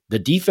 the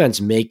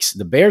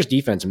Bears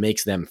defense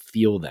makes them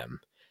feel them.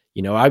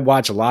 I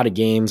watch a lot of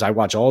games. I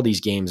watch all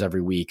these games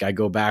every week. I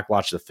go back,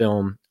 watch the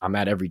film. I'm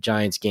at every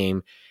Giants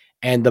game.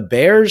 And the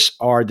Bears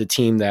are the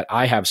team that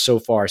I have so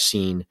far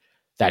seen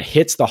that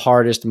hits the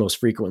hardest most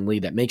frequently,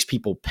 that makes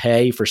people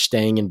pay for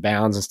staying in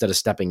bounds instead of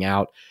stepping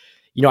out.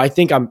 I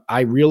think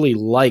I really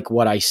like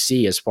what I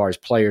see as far as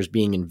players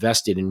being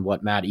invested in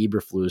what Matt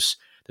Eberflus,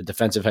 the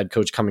defensive head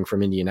coach coming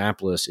from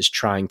Indianapolis, is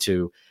trying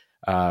to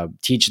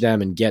teach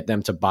them and get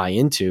them to buy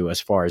into as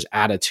far as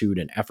attitude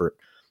and effort.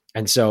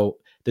 And so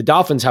the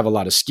Dolphins have a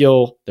lot of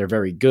skill. They're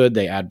very good.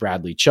 They add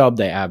Bradley Chubb.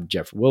 They add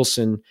Jeff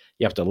Wilson.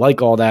 You have to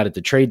like all that at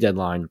the trade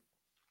deadline.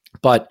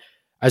 But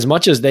as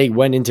much as they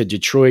went into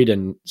Detroit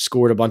and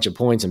scored a bunch of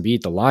points and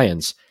beat the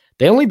Lions,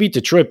 they only beat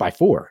Detroit by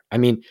 4. I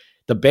mean,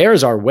 the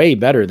Bears are way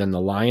better than the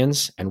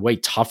Lions and way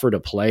tougher to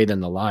play than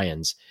the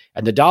Lions.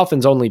 And the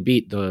Dolphins only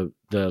beat the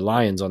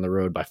Lions on the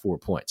road by 4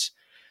 points.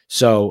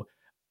 So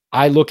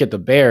I look at the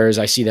Bears,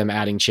 I see them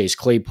adding Chase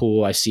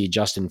Claypool. I see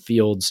Justin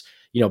Fields,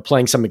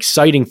 playing some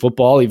exciting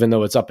football, even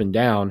though it's up and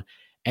down.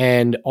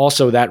 And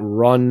also that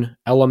run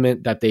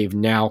element that they've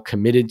now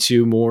committed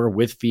to more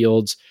with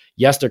Fields.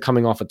 Yes, they're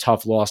coming off a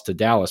tough loss to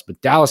Dallas,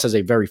 but Dallas has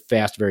a very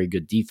fast, very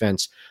good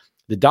defense.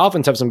 The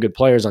Dolphins have some good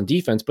players on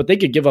defense, but they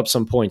could give up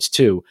some points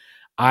too.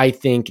 I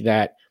think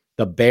that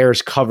the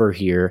Bears cover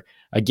here.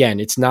 Again,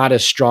 it's not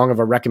as strong of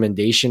a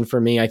recommendation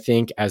for me, I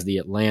think, as the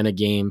Atlanta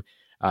game,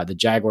 the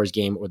Jaguars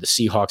game, or the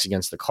Seahawks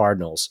against the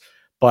Cardinals.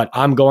 But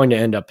I'm going to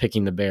end up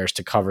picking the Bears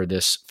to cover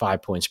this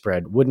 5-point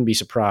spread. Wouldn't be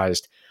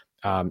surprised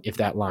if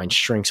that line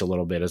shrinks a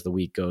little bit as the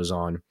week goes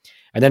on.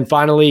 And then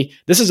finally,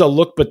 this is a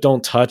look but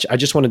don't touch. I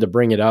just wanted to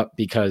bring it up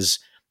because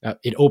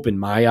it opened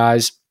my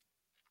eyes.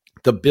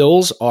 The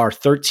Bills are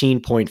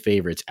 13-point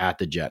favorites at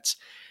the Jets.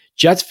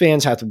 Jets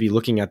fans have to be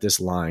looking at this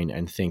line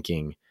and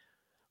thinking,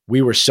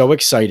 we were so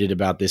excited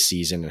about this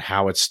season and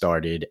how it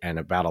started and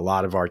about a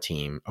lot of our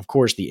team. Of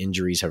course, the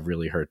injuries have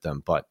really hurt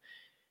them, but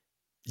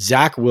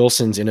Zach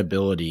Wilson's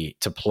inability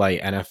to play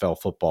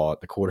NFL football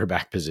at the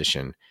quarterback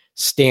position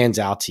stands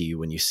out to you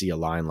when you see a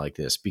line like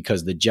this,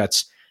 because the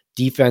Jets'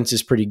 defense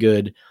is pretty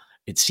good.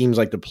 It seems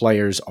like the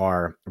players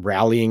are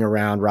rallying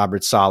around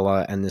Robert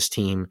Saleh and this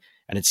team,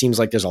 and it seems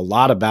like there's a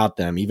lot about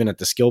them, even at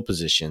the skill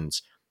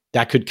positions,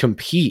 that could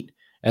compete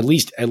at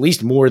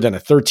least more than a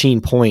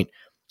 13-point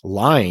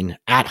line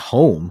at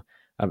home.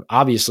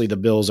 Obviously, the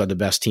Bills are the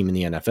best team in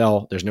the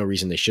NFL. There's no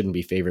reason they shouldn't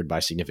be favored by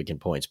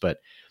significant points. But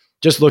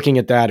just looking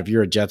at that, if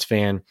you're a Jets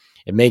fan,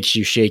 it makes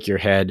you shake your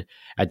head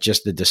at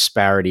just the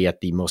disparity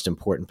at the most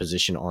important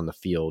position on the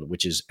field,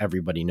 which is,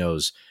 everybody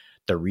knows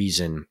the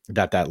reason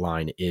that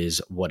line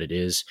is what it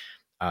is.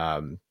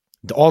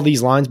 All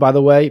these lines, by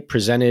the way,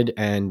 presented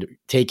and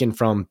taken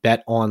from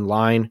Bet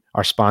Online,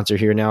 our sponsor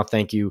here now.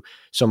 Thank you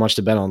so much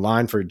to Bet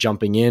Online for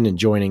jumping in and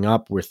joining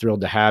up. We're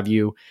thrilled to have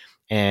you.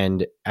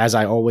 And as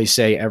I always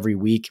say every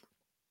week,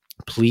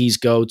 please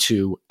go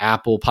to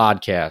Apple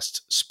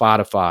Podcasts,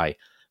 Spotify,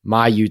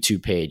 my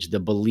YouTube page, the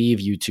Believe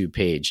YouTube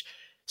page.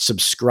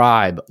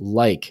 Subscribe,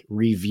 like,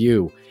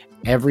 review.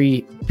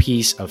 Every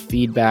piece of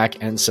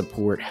feedback and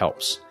support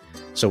helps.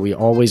 So we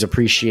always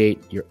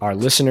appreciate our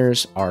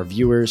listeners, our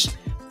viewers.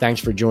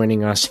 Thanks for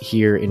joining us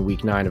here in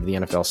week 9 of the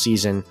NFL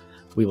season.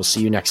 We will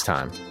see you next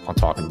time on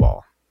Talking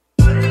Ball.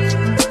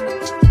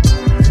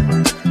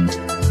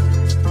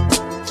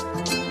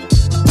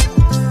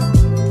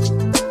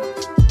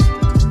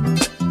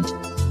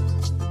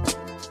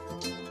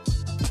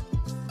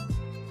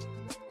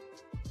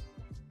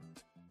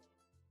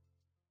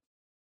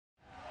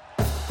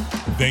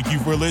 Thank you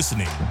for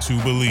listening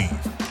to Believe.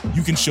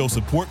 You can show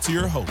support to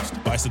your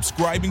host by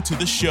subscribing to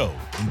the show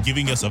and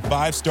giving us a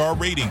 5-star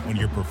rating on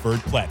your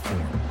preferred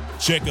platform.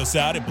 Check us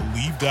out at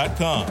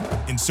Believe.com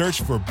and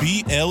search for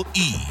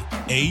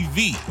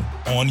BLEAV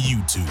on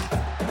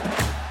YouTube.